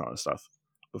interact and that kind of stuff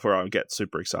before I get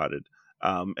super excited.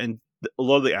 And a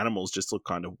lot of the animals just look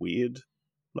kind of weird.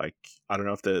 Like, I don't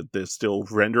know if they're still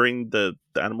rendering the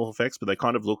animal effects, but they're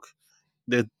kind of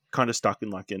stuck in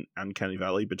like an uncanny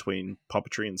valley between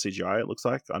puppetry and CGI, it looks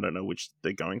like. I don't know which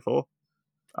they're going for.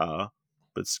 But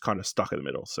it's kind of stuck in the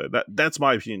middle. So that's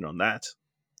my opinion on that.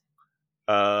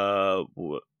 I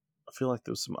feel like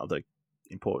there was some other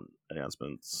important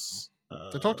announcements.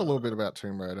 They talked a little bit about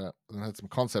Tomb Raider and had some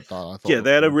concept art. I thought. Yeah,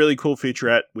 they had a really cool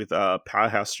featurette with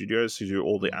Powerhouse Studios, who do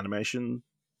all the animation,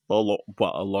 a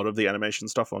lot of the animation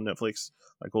stuff on Netflix,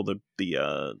 like all the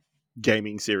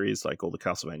gaming series, like all the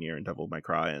Castlevania and Devil May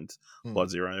Cry and Blood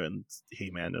Zero and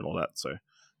He-Man and all that. So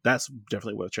that's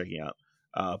definitely worth checking out.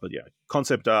 But yeah,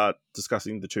 concept art,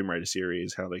 discussing the Tomb Raider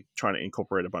series, how they're trying to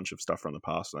incorporate a bunch of stuff from the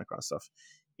past and that kind of stuff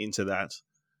into that.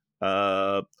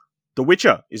 The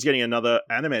Witcher is getting another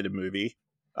animated movie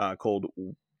called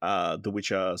The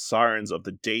Witcher Sirens of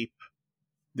the Deep.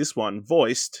 This one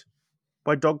voiced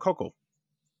by Dog Cockle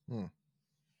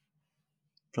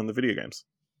from the video games.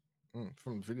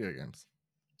 From the video games.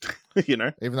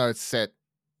 Even though it's set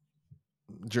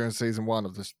during season 1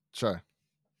 of the show.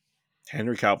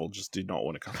 Henry Cavill just did not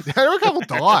want to come. Henry Cavill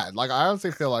died. Like, I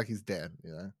honestly feel like he's dead,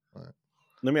 Like,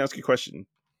 let me ask you a question.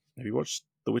 Have you watched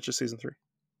The Witcher season 3?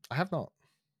 I have not.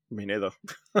 Me neither.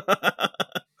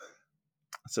 That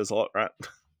says a lot, right?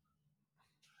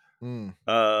 Yeah.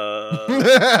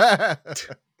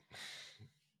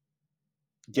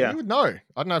 You would know. I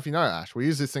don't know if you know, Ash. We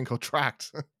use this thing called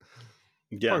Tracked.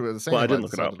 Yeah. Well, I didn't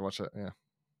look it up. To watch it. Yeah.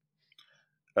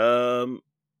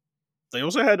 They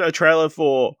also had a trailer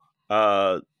for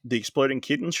the Exploding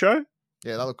Kittens show.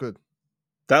 Yeah, that looked good.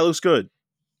 That looks good.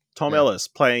 Tom Ellis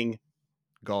playing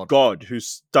God, who's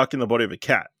stuck in the body of a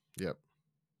cat. Yep.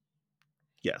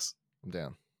 Yes. I'm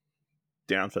down.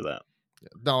 Down for that. Yeah.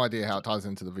 No idea how it ties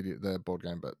into the board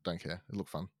game, but don't care. It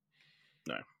looked fun.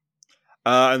 No.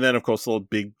 And then, of course, the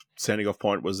big sending off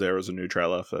point was there as a new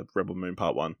trailer for Rebel Moon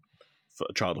Part 1 for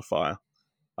A Child of Fire,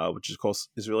 which, of course,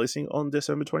 is releasing on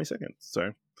December 22nd.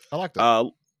 So I like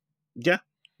that. Yeah,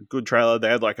 good trailer. They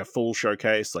had like a full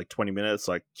showcase, like 20 minutes,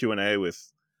 like Q&A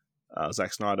with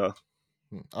Zack Snyder.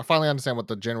 I finally understand what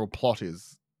the general plot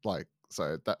is, like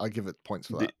So I give it points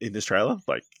for that. In this trailer,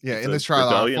 like Yeah, in the this trailer,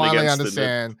 I rebellion finally against the-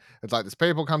 understand. It's like these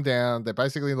people come down. They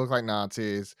basically look like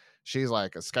Nazis. She's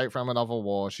like escaped from another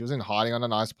war. She was in hiding on a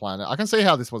nice planet. I can see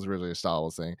how this was really a Star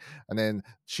Wars thing. And then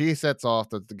she sets off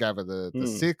to gather the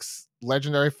 6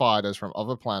 legendary fighters from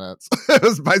other planets.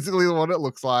 It's basically what it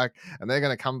looks like. And they're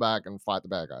going to come back and fight the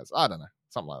bad guys. I don't know.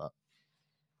 Something like that.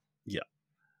 Yeah.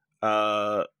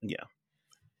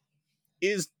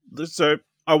 So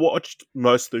I watched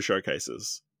most of the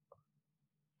showcases.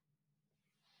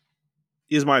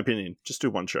 Is my opinion. Just do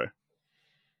one show.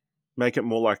 Make it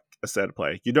more like a state of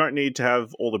play. You don't need to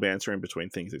have all the banter in between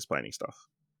things explaining stuff.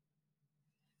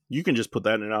 You can just put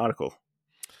that in an article.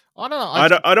 I don't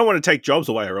know. I don't want to take jobs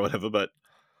away or whatever, but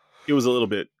it was a little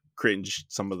bit cringe,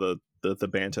 some of the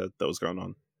banter that was going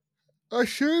on. I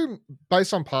assume,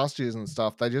 based on past years and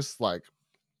stuff, they just like,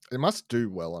 it must do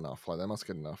well enough. Like, they must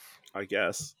get enough. I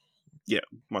guess. Yeah,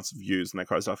 months of views and that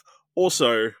kind of stuff.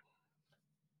 Also,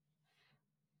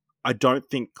 I don't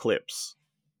think clips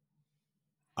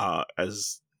are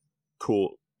as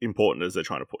important as they're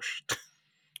trying to push.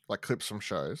 Like clips from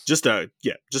shows.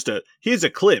 Here's a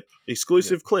clip,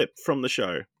 exclusive clip from the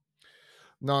show.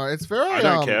 No, it's very. I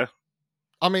don't care.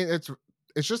 I mean, it's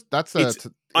just that's I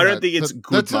don't think it's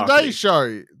good. The Today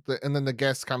Show, and then the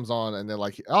guest comes on, and they're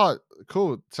like, "Oh,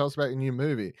 cool, tell us about your new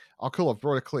movie." Oh, cool, I've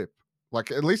brought a clip. Like,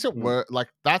 at least it worked. Like,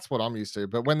 that's what I'm used to.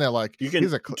 But when they're like, you can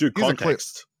do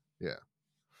context. Yeah,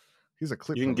 here's a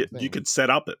clip. You could set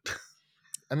up it.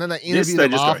 And then they interview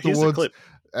them afterwards.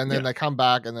 And then Yeah. they come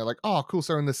back and they're like, "Oh, cool."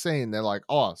 So in the scene, they're like,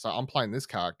 "Oh, so I'm playing this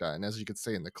character, and as you can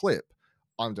see in the clip,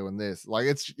 I'm doing this." Like,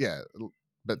 it's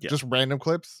just random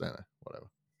clips. Whatever.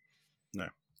 No,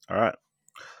 all right.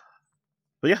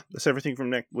 But yeah, that's everything from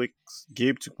next week's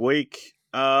Geek Week.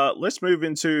 Let's move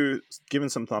into giving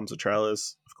some thumbs to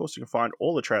trailers. Of course, you can find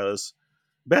all the trailers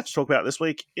we're about to talk about this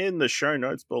week in the show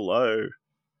notes below.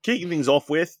 Kicking things off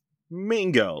with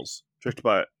Mean Girls, directed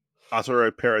by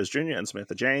Arturo Perez Jr. and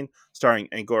Samantha Jane, starring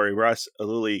Angourie Rice,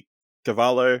 Aluli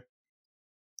Cavallo,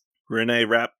 Renee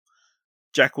Rapp,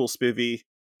 Jackal Spivey,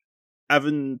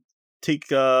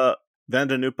 Avantika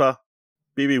Vandanupa,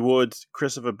 Bibi Woods,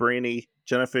 Christopher Brini,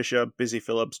 Jenna Fisher, Busy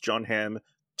Phillips, John Hamm,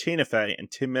 Tina Fey, and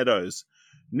Tim Meadows.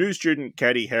 New student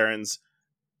Katie Heron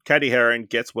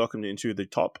gets welcomed into the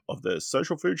top of the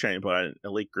social food chain by an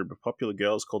elite group of popular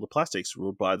girls called the Plastics,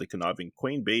 ruled by the conniving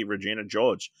Queen Bee, Regina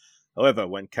George. However,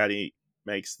 when Katie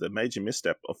makes the major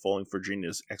misstep of falling for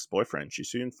Regina's ex-boyfriend, she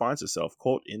soon finds herself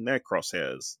caught in their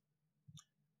crosshairs.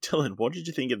 Dylan, what did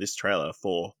you think of this trailer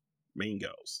for Mean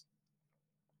Girls?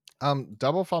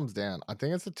 Double thumbs down. I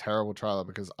think it's a terrible trailer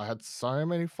because I had so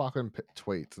many fucking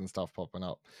tweets and stuff popping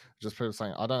up. Just people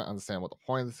saying, I don't understand what the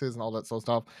point of this is and all that sort of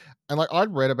stuff. And like,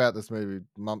 I'd read about this movie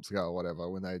months ago or whatever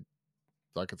when they,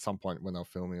 like, at some point when they were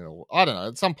filming it, or I don't know,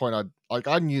 at some point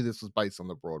I knew this was based on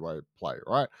the Broadway play,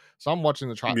 right? So I'm watching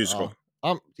the trailer. Musical.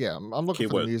 I'm looking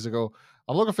for the musical.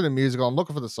 I'm looking for the musical. I'm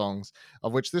looking for the songs,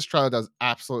 of which this trailer does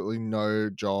absolutely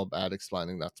no job at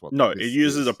explaining that's what. No, it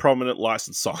uses a prominent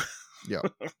licensed song. Yeah.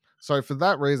 So for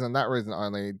that reason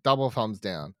only, double thumbs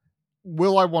down.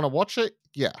 Will I want to watch it?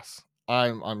 Yes.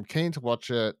 I'm keen to watch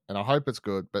it, and I hope it's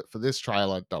good. But for this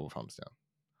trailer, double thumbs down.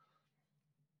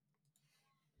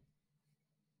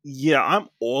 Yeah, I'm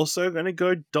also going to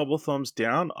go double thumbs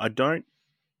down. I don't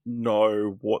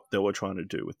know what they were trying to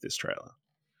do with this trailer.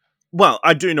 Well,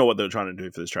 I do know what they were trying to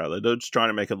do for this trailer. They're just trying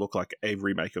to make it look like a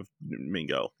remake of Mean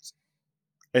Girls.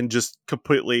 And just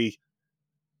completely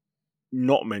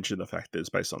not mention the fact that it's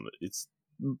based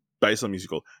on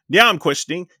musical. Now I'm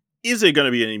questioning, is there going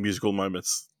to be any musical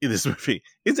moments in this movie?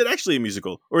 Is it actually a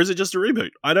musical, or is it just a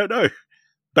reboot? I don't know.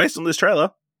 Based on this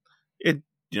trailer, it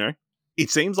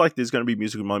seems like there's going to be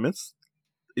musical moments.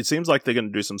 It seems like they're going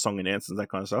to do some song and dance and that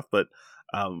kind of stuff. But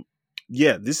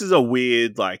yeah, this is a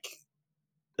weird, like,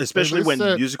 especially when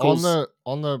musicals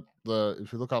on the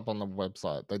if you look up on the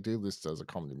website, they do list it as a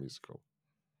comedy musical.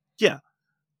 Yeah.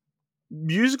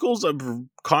 Musicals are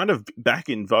kind of back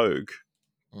in vogue.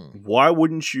 Why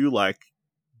wouldn't you, like,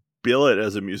 bill it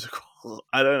as a musical?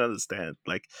 I don't understand.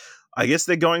 Like, I guess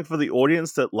they're going for the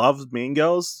audience that loves Mean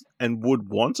Girls and would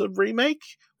want a remake,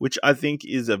 which I think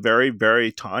is a very,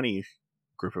 very tiny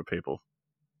group of people.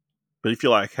 But if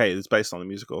you're like, hey, it's based on the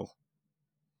musical,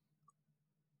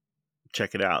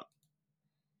 check it out.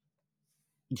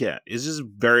 Yeah, this is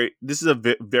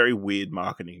a very weird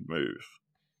marketing move.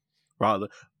 Rather,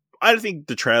 I think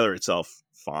the trailer itself,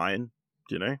 fine,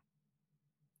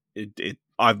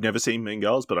 I've never seen Mean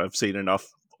Girls, but I've seen enough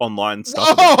online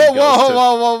stuff.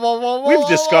 Whoa! We've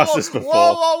discussed this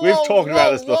before. We've talked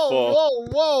about this before.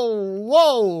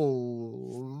 Whoa!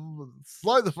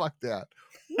 Slow the fuck down.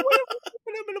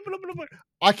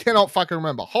 I cannot fucking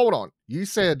remember. Hold on. You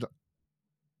said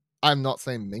I'm not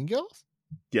saying Mean Girls?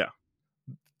 Yeah.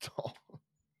 Oh,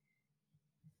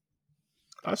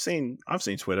 I've seen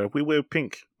Twitter. We wear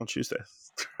pink on Tuesday,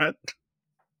 right?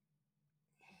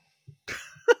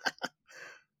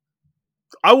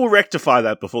 I will rectify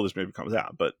that before this movie comes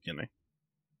out, but you know.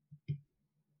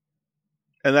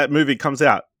 And that movie comes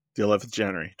out the 11th of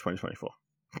January, 2024.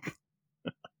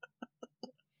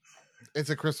 it's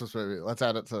a Christmas movie. Let's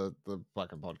add it to the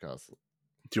fucking podcast.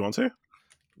 Do you want to?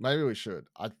 Maybe we should.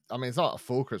 I mean, it's not a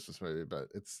full Christmas movie, but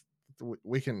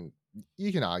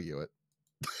you can argue it.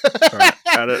 All right,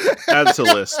 add it to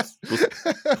the list. We'll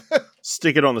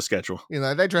stick it on the schedule. You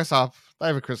know, they dress up. They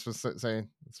have a Christmas scene.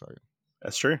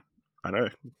 That's true. I know.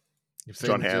 You've seen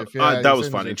John the Hamm. GIF, yeah, that you've was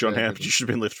seen the funny. GIF, John yeah, Hamm, but- you should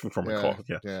have been lifted from a call.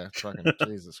 Yeah. Yeah, fucking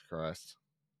Jesus Christ.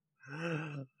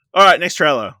 All right, next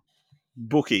trailer.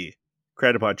 Bookie,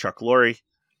 created by Chuck Lorre,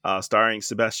 starring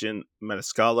Sebastian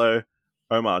Maniscalco,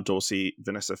 Omar Dorsey,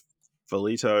 Vanessa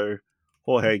Felito,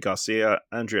 Jorge Garcia,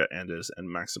 Andrea Anders, and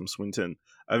Maxim Swinton.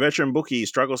 A veteran bookie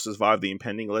struggles to survive the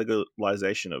impending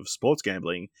legalization of sports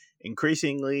gambling,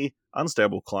 increasingly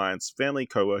unstable clients, family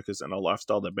co-workers, and a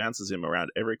lifestyle that bounces him around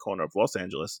every corner of Los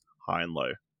Angeles, high and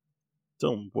low.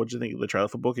 Dylan, what did you think of the trailer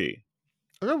for Bookie?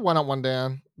 I got one up, one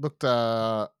down. Looked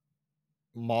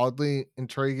mildly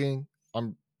intriguing. I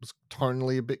was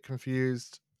tonally a bit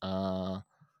confused.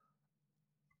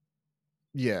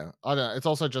 Yeah, I don't know. It's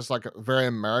also just like a very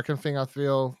American thing, I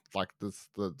feel. Like this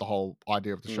the whole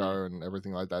idea of the show and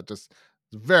everything like that. Just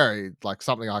very like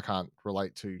something I can't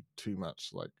relate to too much.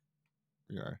 Like,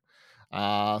 you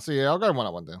know. So yeah, I'll go one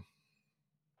up, one down.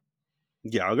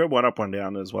 Yeah, I'll go one up, one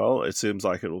down as well. It seems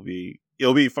like it'll be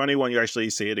funny when you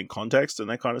actually see it in context and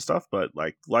that kind of stuff. But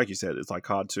like you said, it's like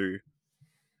hard to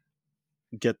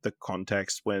get the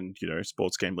context when, you know,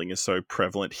 sports gambling is so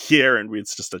prevalent here and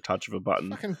it's just a touch of a button.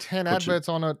 Fucking 10 adverts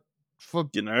on it for,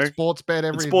 you know, sports bet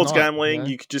every sports night, gambling. you know?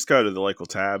 You could just go to the local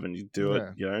tab and you do it.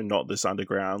 Yeah. You know, not this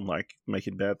underground like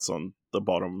making bets on the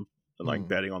bottom and like Hmm.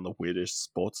 betting on the weirdest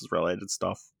sports related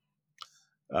stuff.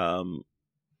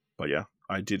 But yeah,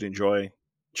 I did enjoy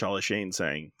Charlie Sheen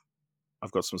saying,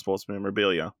 "I've got some sports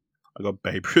memorabilia. I got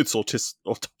Babe Ruth's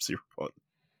autopsy report."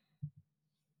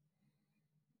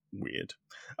 Weird.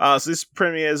 So this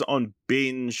premieres on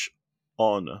Binge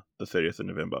on the 30th of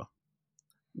November.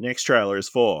 Next trailer is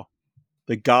for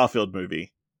the Garfield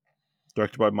movie,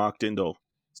 directed by Mark Dindal,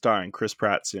 starring Chris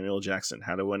Pratt, Samuel Jackson,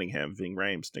 Hannah Winningham, Ving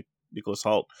Rhames, Nicholas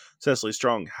Hoult, Cecily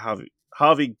Strong,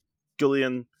 Harvey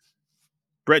Guillén,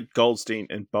 Brett Goldstein,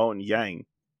 and Bowen Yang.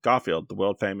 Garfield, the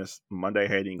world-famous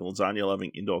Monday-hating,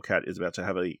 lasagna-loving indoor cat, is about to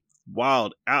have a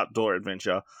wild outdoor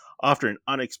adventure after an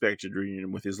unexpected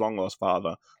reunion with his long-lost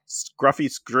father, scruffy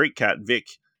street cat Vic.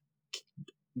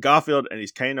 Garfield and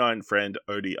his canine friend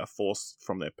Odie are forced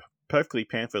from their perfectly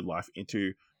pampered life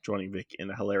into joining Vic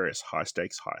in a hilarious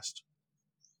high-stakes heist.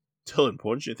 Dylan,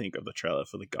 what did you think of the trailer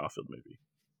for the Garfield movie?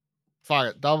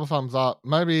 Fuck it, double thumbs up.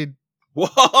 Maybe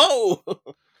Whoa!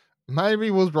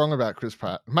 we was wrong about Chris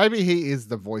Pratt. Maybe he is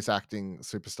the voice acting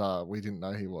superstar we didn't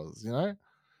know he was, you know?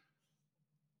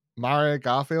 Mario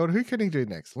Garfield, who can he do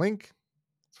next? Link?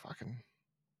 Fucking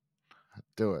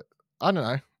do it. I don't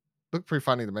know. Look pretty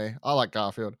funny to me. I like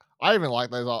Garfield. I even like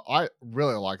those. I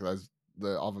really like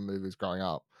the other movies growing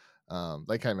up.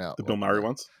 They came out. The Bill Murray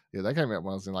ones? Yeah, they came out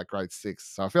when I was in like grade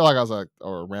 6. So I feel like I was like,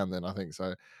 or around then, I think.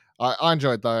 So I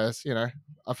enjoyed those, you know.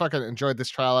 I fucking enjoyed this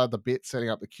trailer, the bit setting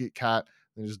up the cute cat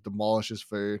and just demolishes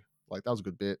food. Like, that was a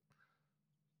good bit.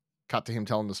 Cut to him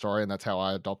telling the story, and that's how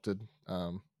I adopted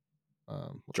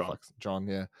John,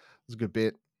 yeah. It was a good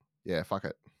bit. Yeah, fuck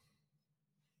it.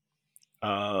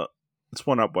 It's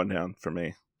one up, one down for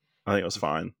me. I think it was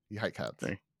fine. You hate cats.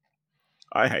 Yeah.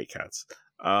 I hate cats.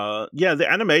 Yeah, the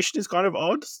animation is kind of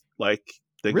odd. Like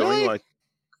they're Really? going like,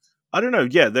 I don't know.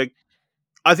 Yeah,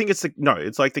 I think it's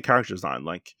it's like the character design,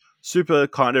 like super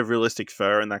kind of realistic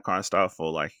fur and that kind of stuff,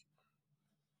 or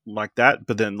like that,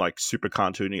 but then like super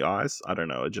cartoony eyes. I don't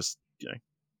know. It just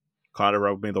kind of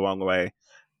rubbed me the wrong way.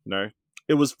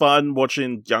 It was fun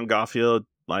watching young Garfield,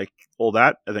 like all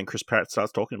that, and then Chris Pratt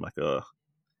starts talking like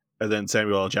and then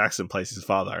Samuel L. Jackson plays his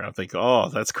father, and I think, oh,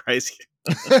 that's crazy.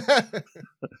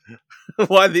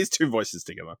 Why are these two voices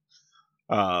together?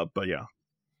 But yeah,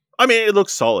 I mean, it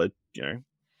looks solid.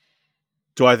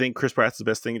 Do I think Chris Pratt's the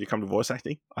best thing to come to voice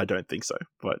acting? I don't think so,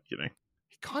 but He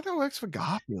kind of works for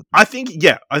Garfield. I think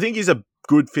he's a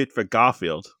good fit for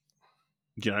Garfield.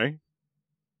 Do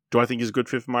I think he's a good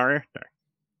fit for Mario?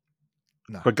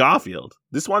 No. But Garfield,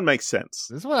 this one makes sense.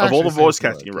 This one of all the actually voice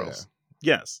seems to casting work, roles.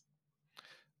 Yeah. Yes.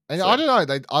 And So- I don't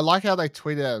know. I like how they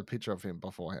tweeted out a picture of him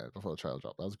beforehand, before the trailer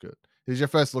dropped. That was good. Here's your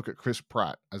first look at Chris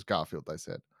Pratt as Garfield. They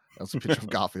said that was a picture of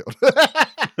Garfield.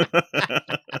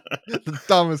 The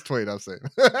dumbest tweet I've seen.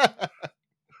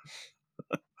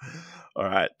 All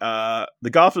right. The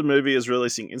Garfield movie is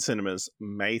releasing in cinemas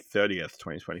May 30th,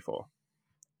 2024.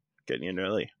 Getting in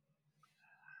early.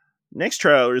 Next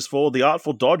trailer is for The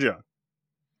Artful Dodger,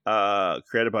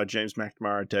 created by James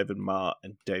McNamara, David Marr,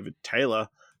 and David Taylor,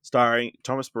 starring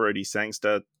Thomas Barodi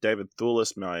Sangster, David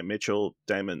Thewlis, Maya Mitchell,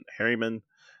 Damon Herriman,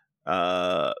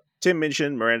 Tim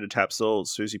Minchin, Miranda Tapsell,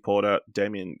 Susie Porter,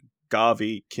 Damien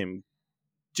Garvey, Kim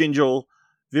Gingle,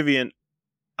 Vivian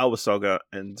Albasoga,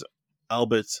 and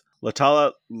Albert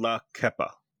Latala La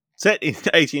Kepa. Set in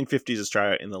 1850s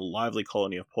Australia in the lively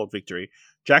colony of Port Victory,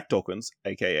 Jack Dawkins,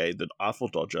 aka the Artful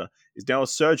Dodger, is now a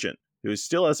surgeon who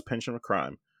still has a penchant for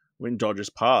crime. When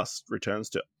Dodger's past returns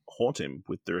to haunt him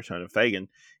with the return of Fagin,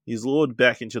 he is lured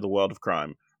back into the world of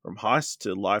crime, from heists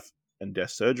to life and death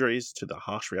surgeries to the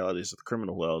harsh realities of the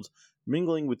criminal world,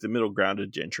 mingling with the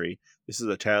middle-grounded gentry. This is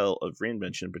a tale of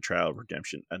reinvention, betrayal,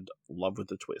 redemption, and love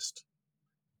with a twist.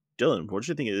 Dylan, what did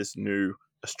you think of this new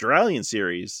Australian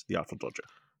series, The Artful Dodger?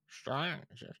 Yeah,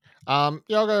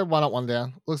 I'll go 1 up, 1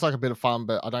 down. Looks like a bit of fun,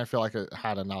 but I don't feel like it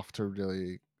had enough to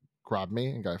really grab me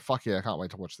and go, fuck yeah, I can't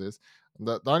wait to watch this.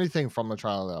 The only thing from the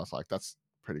trailer that I was like, that's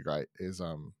pretty great, is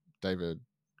David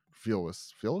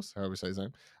Thewlis, however you say his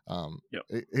name. Yep.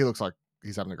 He looks like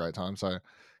he's having a great time, so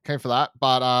came for that.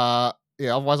 But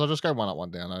yeah, otherwise I'll just go 1 up,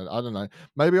 1 down. I don't know.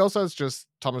 Maybe also it's just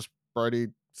Thomas Brody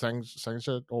sang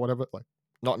shit or whatever, like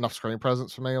not enough screen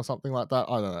presence for me or something like that.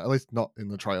 I don't know. At least not in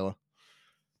the trailer.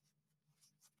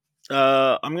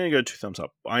 I'm going to go 2 thumbs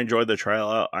up. I enjoyed the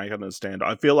trailer. I can understand.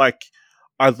 I feel like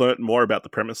I learned more about the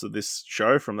premise of this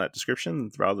show from that description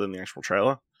rather than the actual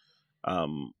trailer.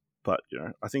 But, you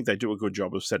know, I think they do a good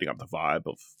job of setting up the vibe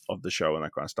of the show and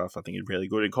that kind of stuff. I think it's really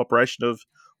good incorporation of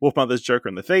Wolfmother's Joker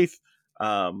and the Thief,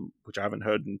 which I haven't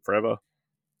heard in forever.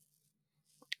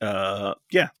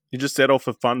 Yeah, you just set off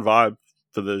a fun vibe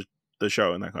for the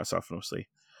show and that kind of stuff. And obviously,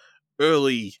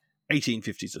 early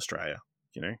 1850s Australia,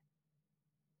 you know.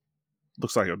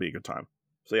 Looks like it'll be a good time.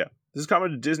 So yeah, this is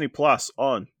coming to Disney Plus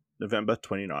on November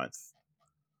 29th.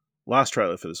 Last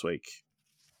trailer for this week,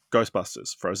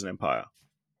 Ghostbusters Frozen Empire,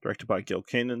 directed by Gil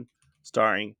Kenan,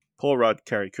 starring Paul Rudd,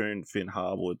 Carrie Coon, Finn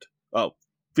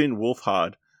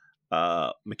Wolfhard,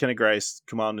 McKenna Grace,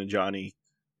 Kamal Nanjiani,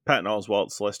 Patton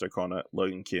Oswalt, Celeste O'Connor,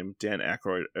 Logan Kim, Dan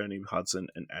Aykroyd, Ernie Hudson,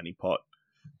 and Annie Potts.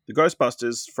 The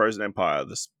Ghostbusters Frozen Empire.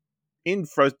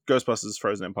 Ghostbusters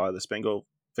Frozen Empire, the Spengler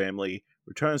family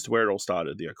returns to where it all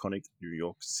started, the iconic New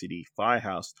York City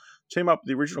firehouse. Team up with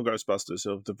the original Ghostbusters,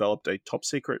 who have developed a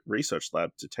top-secret research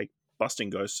lab to take busting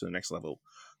ghosts to the next level.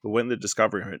 But when the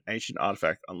discovery of an ancient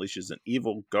artifact unleashes an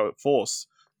evil force,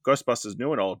 Ghostbusters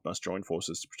new and old must join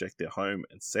forces to protect their home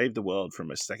and save the world from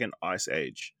a second ice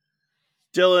age.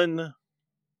 Dylan,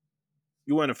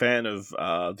 you weren't a fan of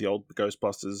the old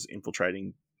Ghostbusters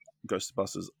infiltrating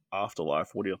Ghostbusters Afterlife.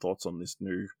 What are your thoughts on this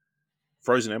new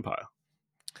Frozen Empire?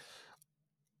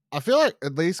 I feel like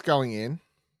at least going in,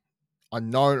 I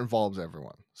know it involves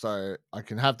everyone, so I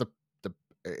can have the.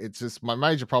 It's just my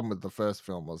major problem with the first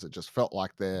film was it just felt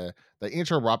like they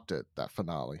interrupted that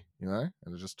finale, you know,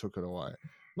 and it just took it away.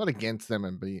 Not against them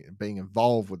and being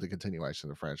involved with the continuation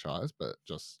of the franchise, but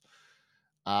just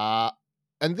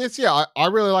and this, yeah, I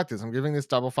really like this. I'm giving this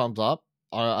double thumbs up.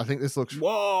 I think this looks.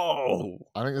 Whoa!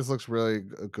 I think this looks really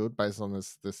good based on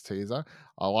this teaser.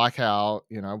 I like how,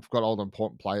 you know, we've got all the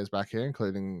important players back here,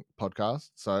 including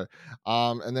podcast. So,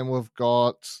 and then we've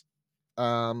got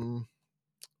the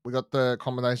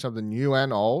combination of the new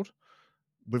and old.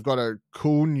 We've got a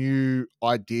cool new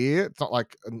idea. It's not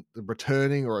like a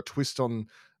returning or a twist on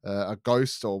a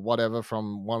ghost or whatever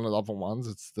from one of the other ones.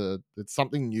 It's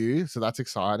something new, so that's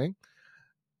exciting.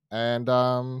 And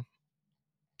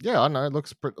yeah, I don't know. It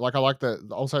looks like I like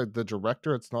also the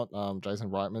director. It's not Jason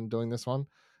Reitman doing this one.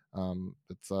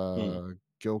 It's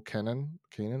Gil Kenan,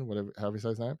 whatever, however you say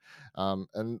his name.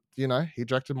 And you know, he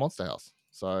directed Monster House,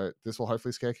 so this will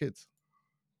hopefully scare kids.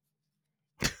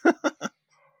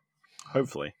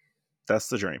 Hopefully, that's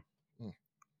the dream.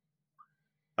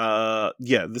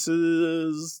 Yeah, this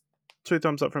is 2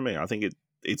 thumbs up from me. I think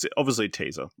it's obviously a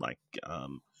teaser, like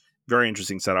very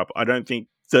interesting setup. I don't think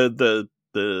the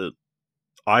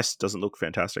ice doesn't look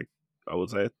fantastic. I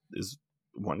would say is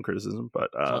one criticism,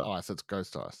 but It's not ice, it's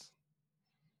ghost ice.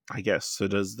 I guess so.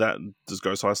 Does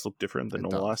ghost ice look different than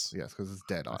normal ice? Yes, because it's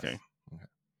dead ice.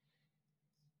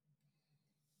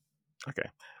 Okay.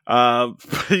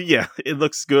 Yeah, it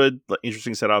looks good.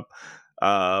 Interesting setup.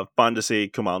 Fun to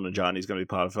see Kumail Nanjiani's going to be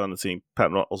part of it. Fun to see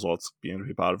Patton Oswalt's going to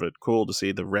be part of it. Cool to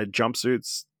see the red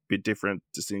jumpsuits, bit different,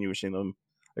 distinguishing them,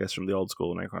 I guess, from the old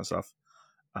school and that kind of stuff.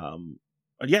 And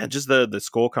yeah, just the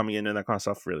score coming in and that kind of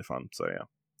stuff, really fun. So yeah,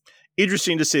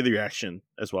 interesting to see the reaction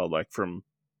as well, like from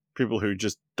people who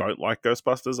just don't like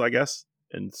Ghostbusters, I guess,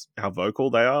 and how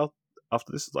vocal they are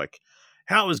after this. It's like,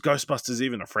 how is Ghostbusters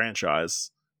even a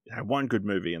franchise? It had one good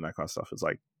movie and that kind of stuff. It's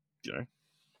like, you know,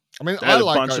 I mean, they I had a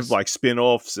like bunch of like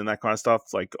spin-offs and that kind of stuff.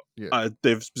 It's like, Yeah.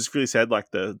 they've specifically said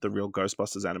like the real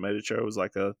Ghostbusters animated show was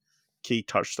like a key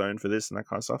touchstone for this and that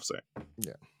kind of stuff. So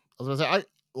Yeah, I was gonna say, I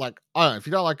don't know, if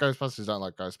you don't like Ghostbusters, you don't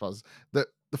like Ghostbusters. The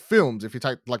films, if you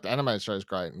take like the animated show is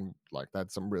great, and like they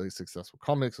had some really successful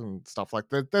comics and stuff. Like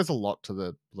there's a lot to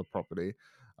the property.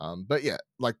 But yeah,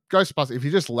 like Ghostbusters, if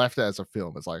you just left it as a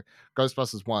film, it's like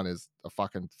Ghostbusters 1 is a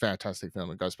fucking fantastic film,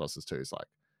 and Ghostbusters 2 is like,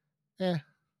 yeah.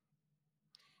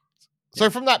 So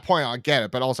from that point, I get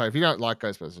it. But also, if you don't like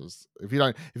Ghostbusters, if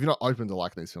you're not open to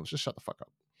liking these films, just shut the fuck up.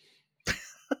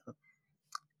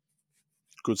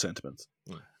 good sentiments.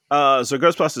 Mm. So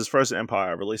Ghostbusters Frozen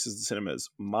Empire releases in cinemas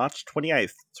March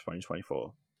 28th,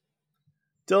 2024.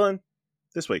 Dylan,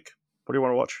 this week, what do you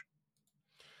want to watch?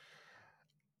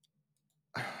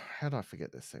 How do I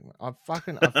forget this segment? I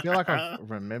feel like I've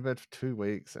remembered 2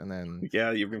 weeks and then. Yeah,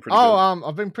 you've been pretty good.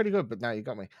 I've been pretty good, but no, you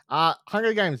got me.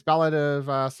 Hunger Games: Ballad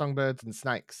of Songbirds and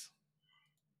Snakes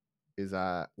is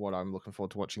what I'm looking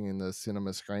forward to watching in the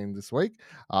cinema screen this week.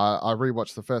 I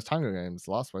rewatched the first Hunger Games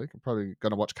last week. I'm probably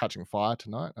going to watch Catching Fire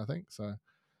tonight, I think. So,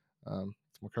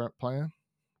 it's my current plan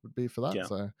would be for that. Yeah.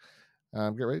 So,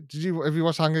 get ready. Have you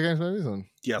watched Hunger Games movies?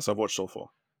 Yes, I've watched all 4.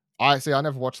 I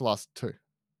never watched the last 2.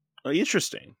 Oh,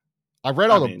 interesting. I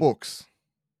read all the books.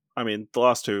 I mean, the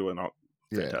last 2 were not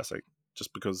Yeah. fantastic,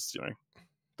 just because, you know,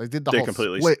 They did the they're whole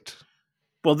completely split.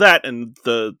 Well, that and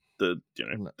the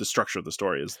structure of the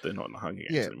story is they're not in the Hunger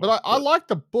Games anymore. But I like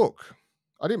the book.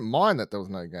 I didn't mind that there was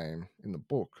no game in the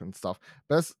book and stuff.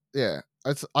 But I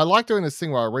like doing this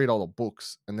thing where I read all the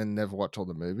books and then never watch all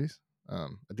the movies. I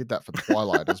did that for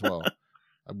Twilight as well.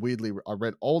 I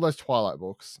read all those Twilight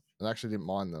books and actually didn't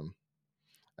mind them,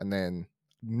 and then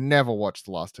never watched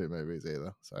the last 2 movies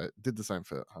either. So I did the same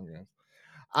for Hunger Games.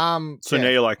 So now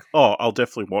you're like, oh, I'll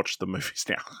definitely watch the movies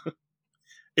now.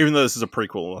 Even though this is a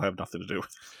prequel, it'll have nothing to do with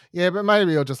it. Yeah, but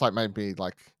maybe you'll just like maybe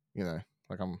like, you know,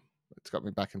 like it's got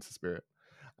me back into spirit.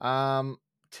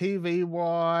 TV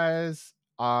wise,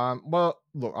 well,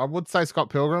 look, I would say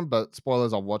Scott Pilgrim, but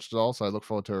spoilers, I've watched it all, so I look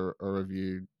forward to a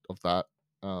review of that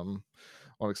on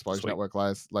Explosion Network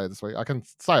later this week. I can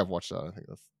say I've watched it. I think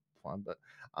that's fine, but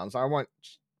so I won't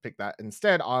pick that.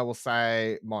 Instead, I will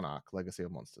say Monarch: Legacy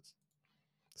of Monsters.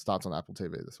 Starts on Apple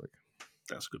TV this week.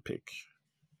 That's a good pick.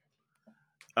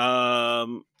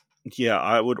 Yeah,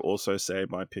 I would also say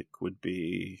my pick would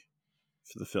be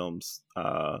for the films,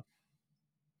 The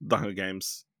Hunger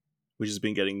Games, which has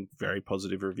been getting very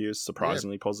positive reviews,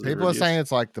 surprisingly positive. People reviews. are saying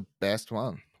it's like the best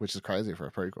one, which is crazy for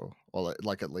a prequel, or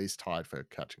like at least tied for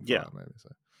Catching Fire, maybe.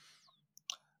 So,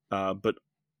 but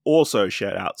also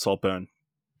shout out Saltburn,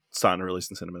 starting to release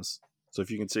in cinemas. So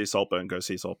if you can see Saltburn, go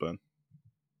see Saltburn.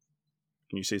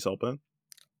 Can you see Saltburn?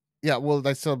 Yeah, well,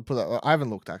 they still put that. I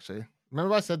haven't looked actually.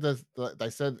 Remember, I said they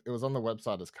said it was on the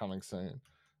website as coming soon.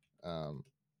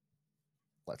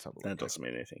 Let's have a look. That doesn't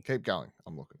mean anything. Keep going.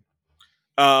 I'm looking.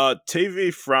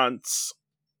 TV fronts.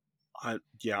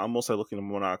 I'm also looking at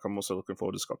Monarch. I'm also looking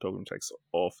forward to Scott Pilgrim Takes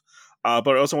Off. But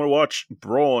I also want to watch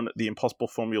Brawn, the Impossible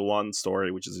Formula One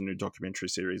story, which is a new documentary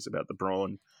series about the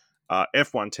Brawn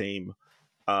F1 team,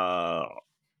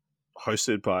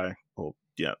 hosted by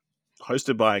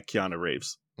Keanu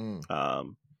Reeves.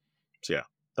 So yeah,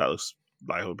 that looks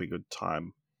like it'll be a good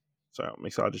time. So I'm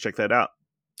excited to check that out.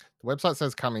 The website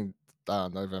says coming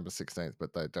November 16th,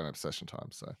 but they don't have session time,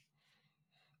 so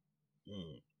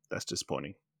that's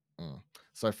disappointing.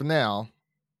 So for now,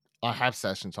 I have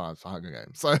session times for Hunger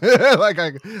Games. So like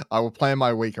I will plan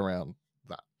my week around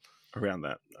that. All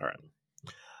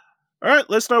right,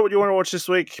 let us know what you want to watch this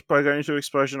week by going to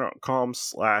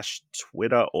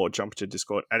explosion.com/Twitter or jump to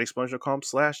Discord at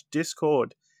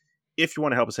explosion.com/Discord. If you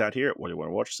want to help us out here, what do you want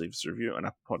to watch? Leave us a review on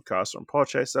Apple Podcasts or on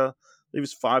Podchaser. Leave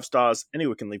us 5 stars.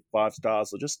 Anywhere can leave 5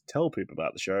 stars, or just tell people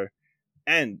about the show.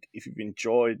 And if you've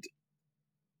enjoyed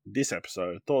this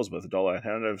episode, Thor's worth $1,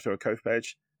 head on over to our Ko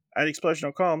page at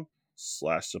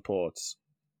explosion.com/supports.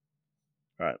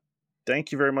 All right.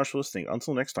 Thank you very much for listening.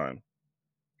 Until next time,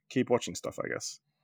 keep watching stuff, I guess.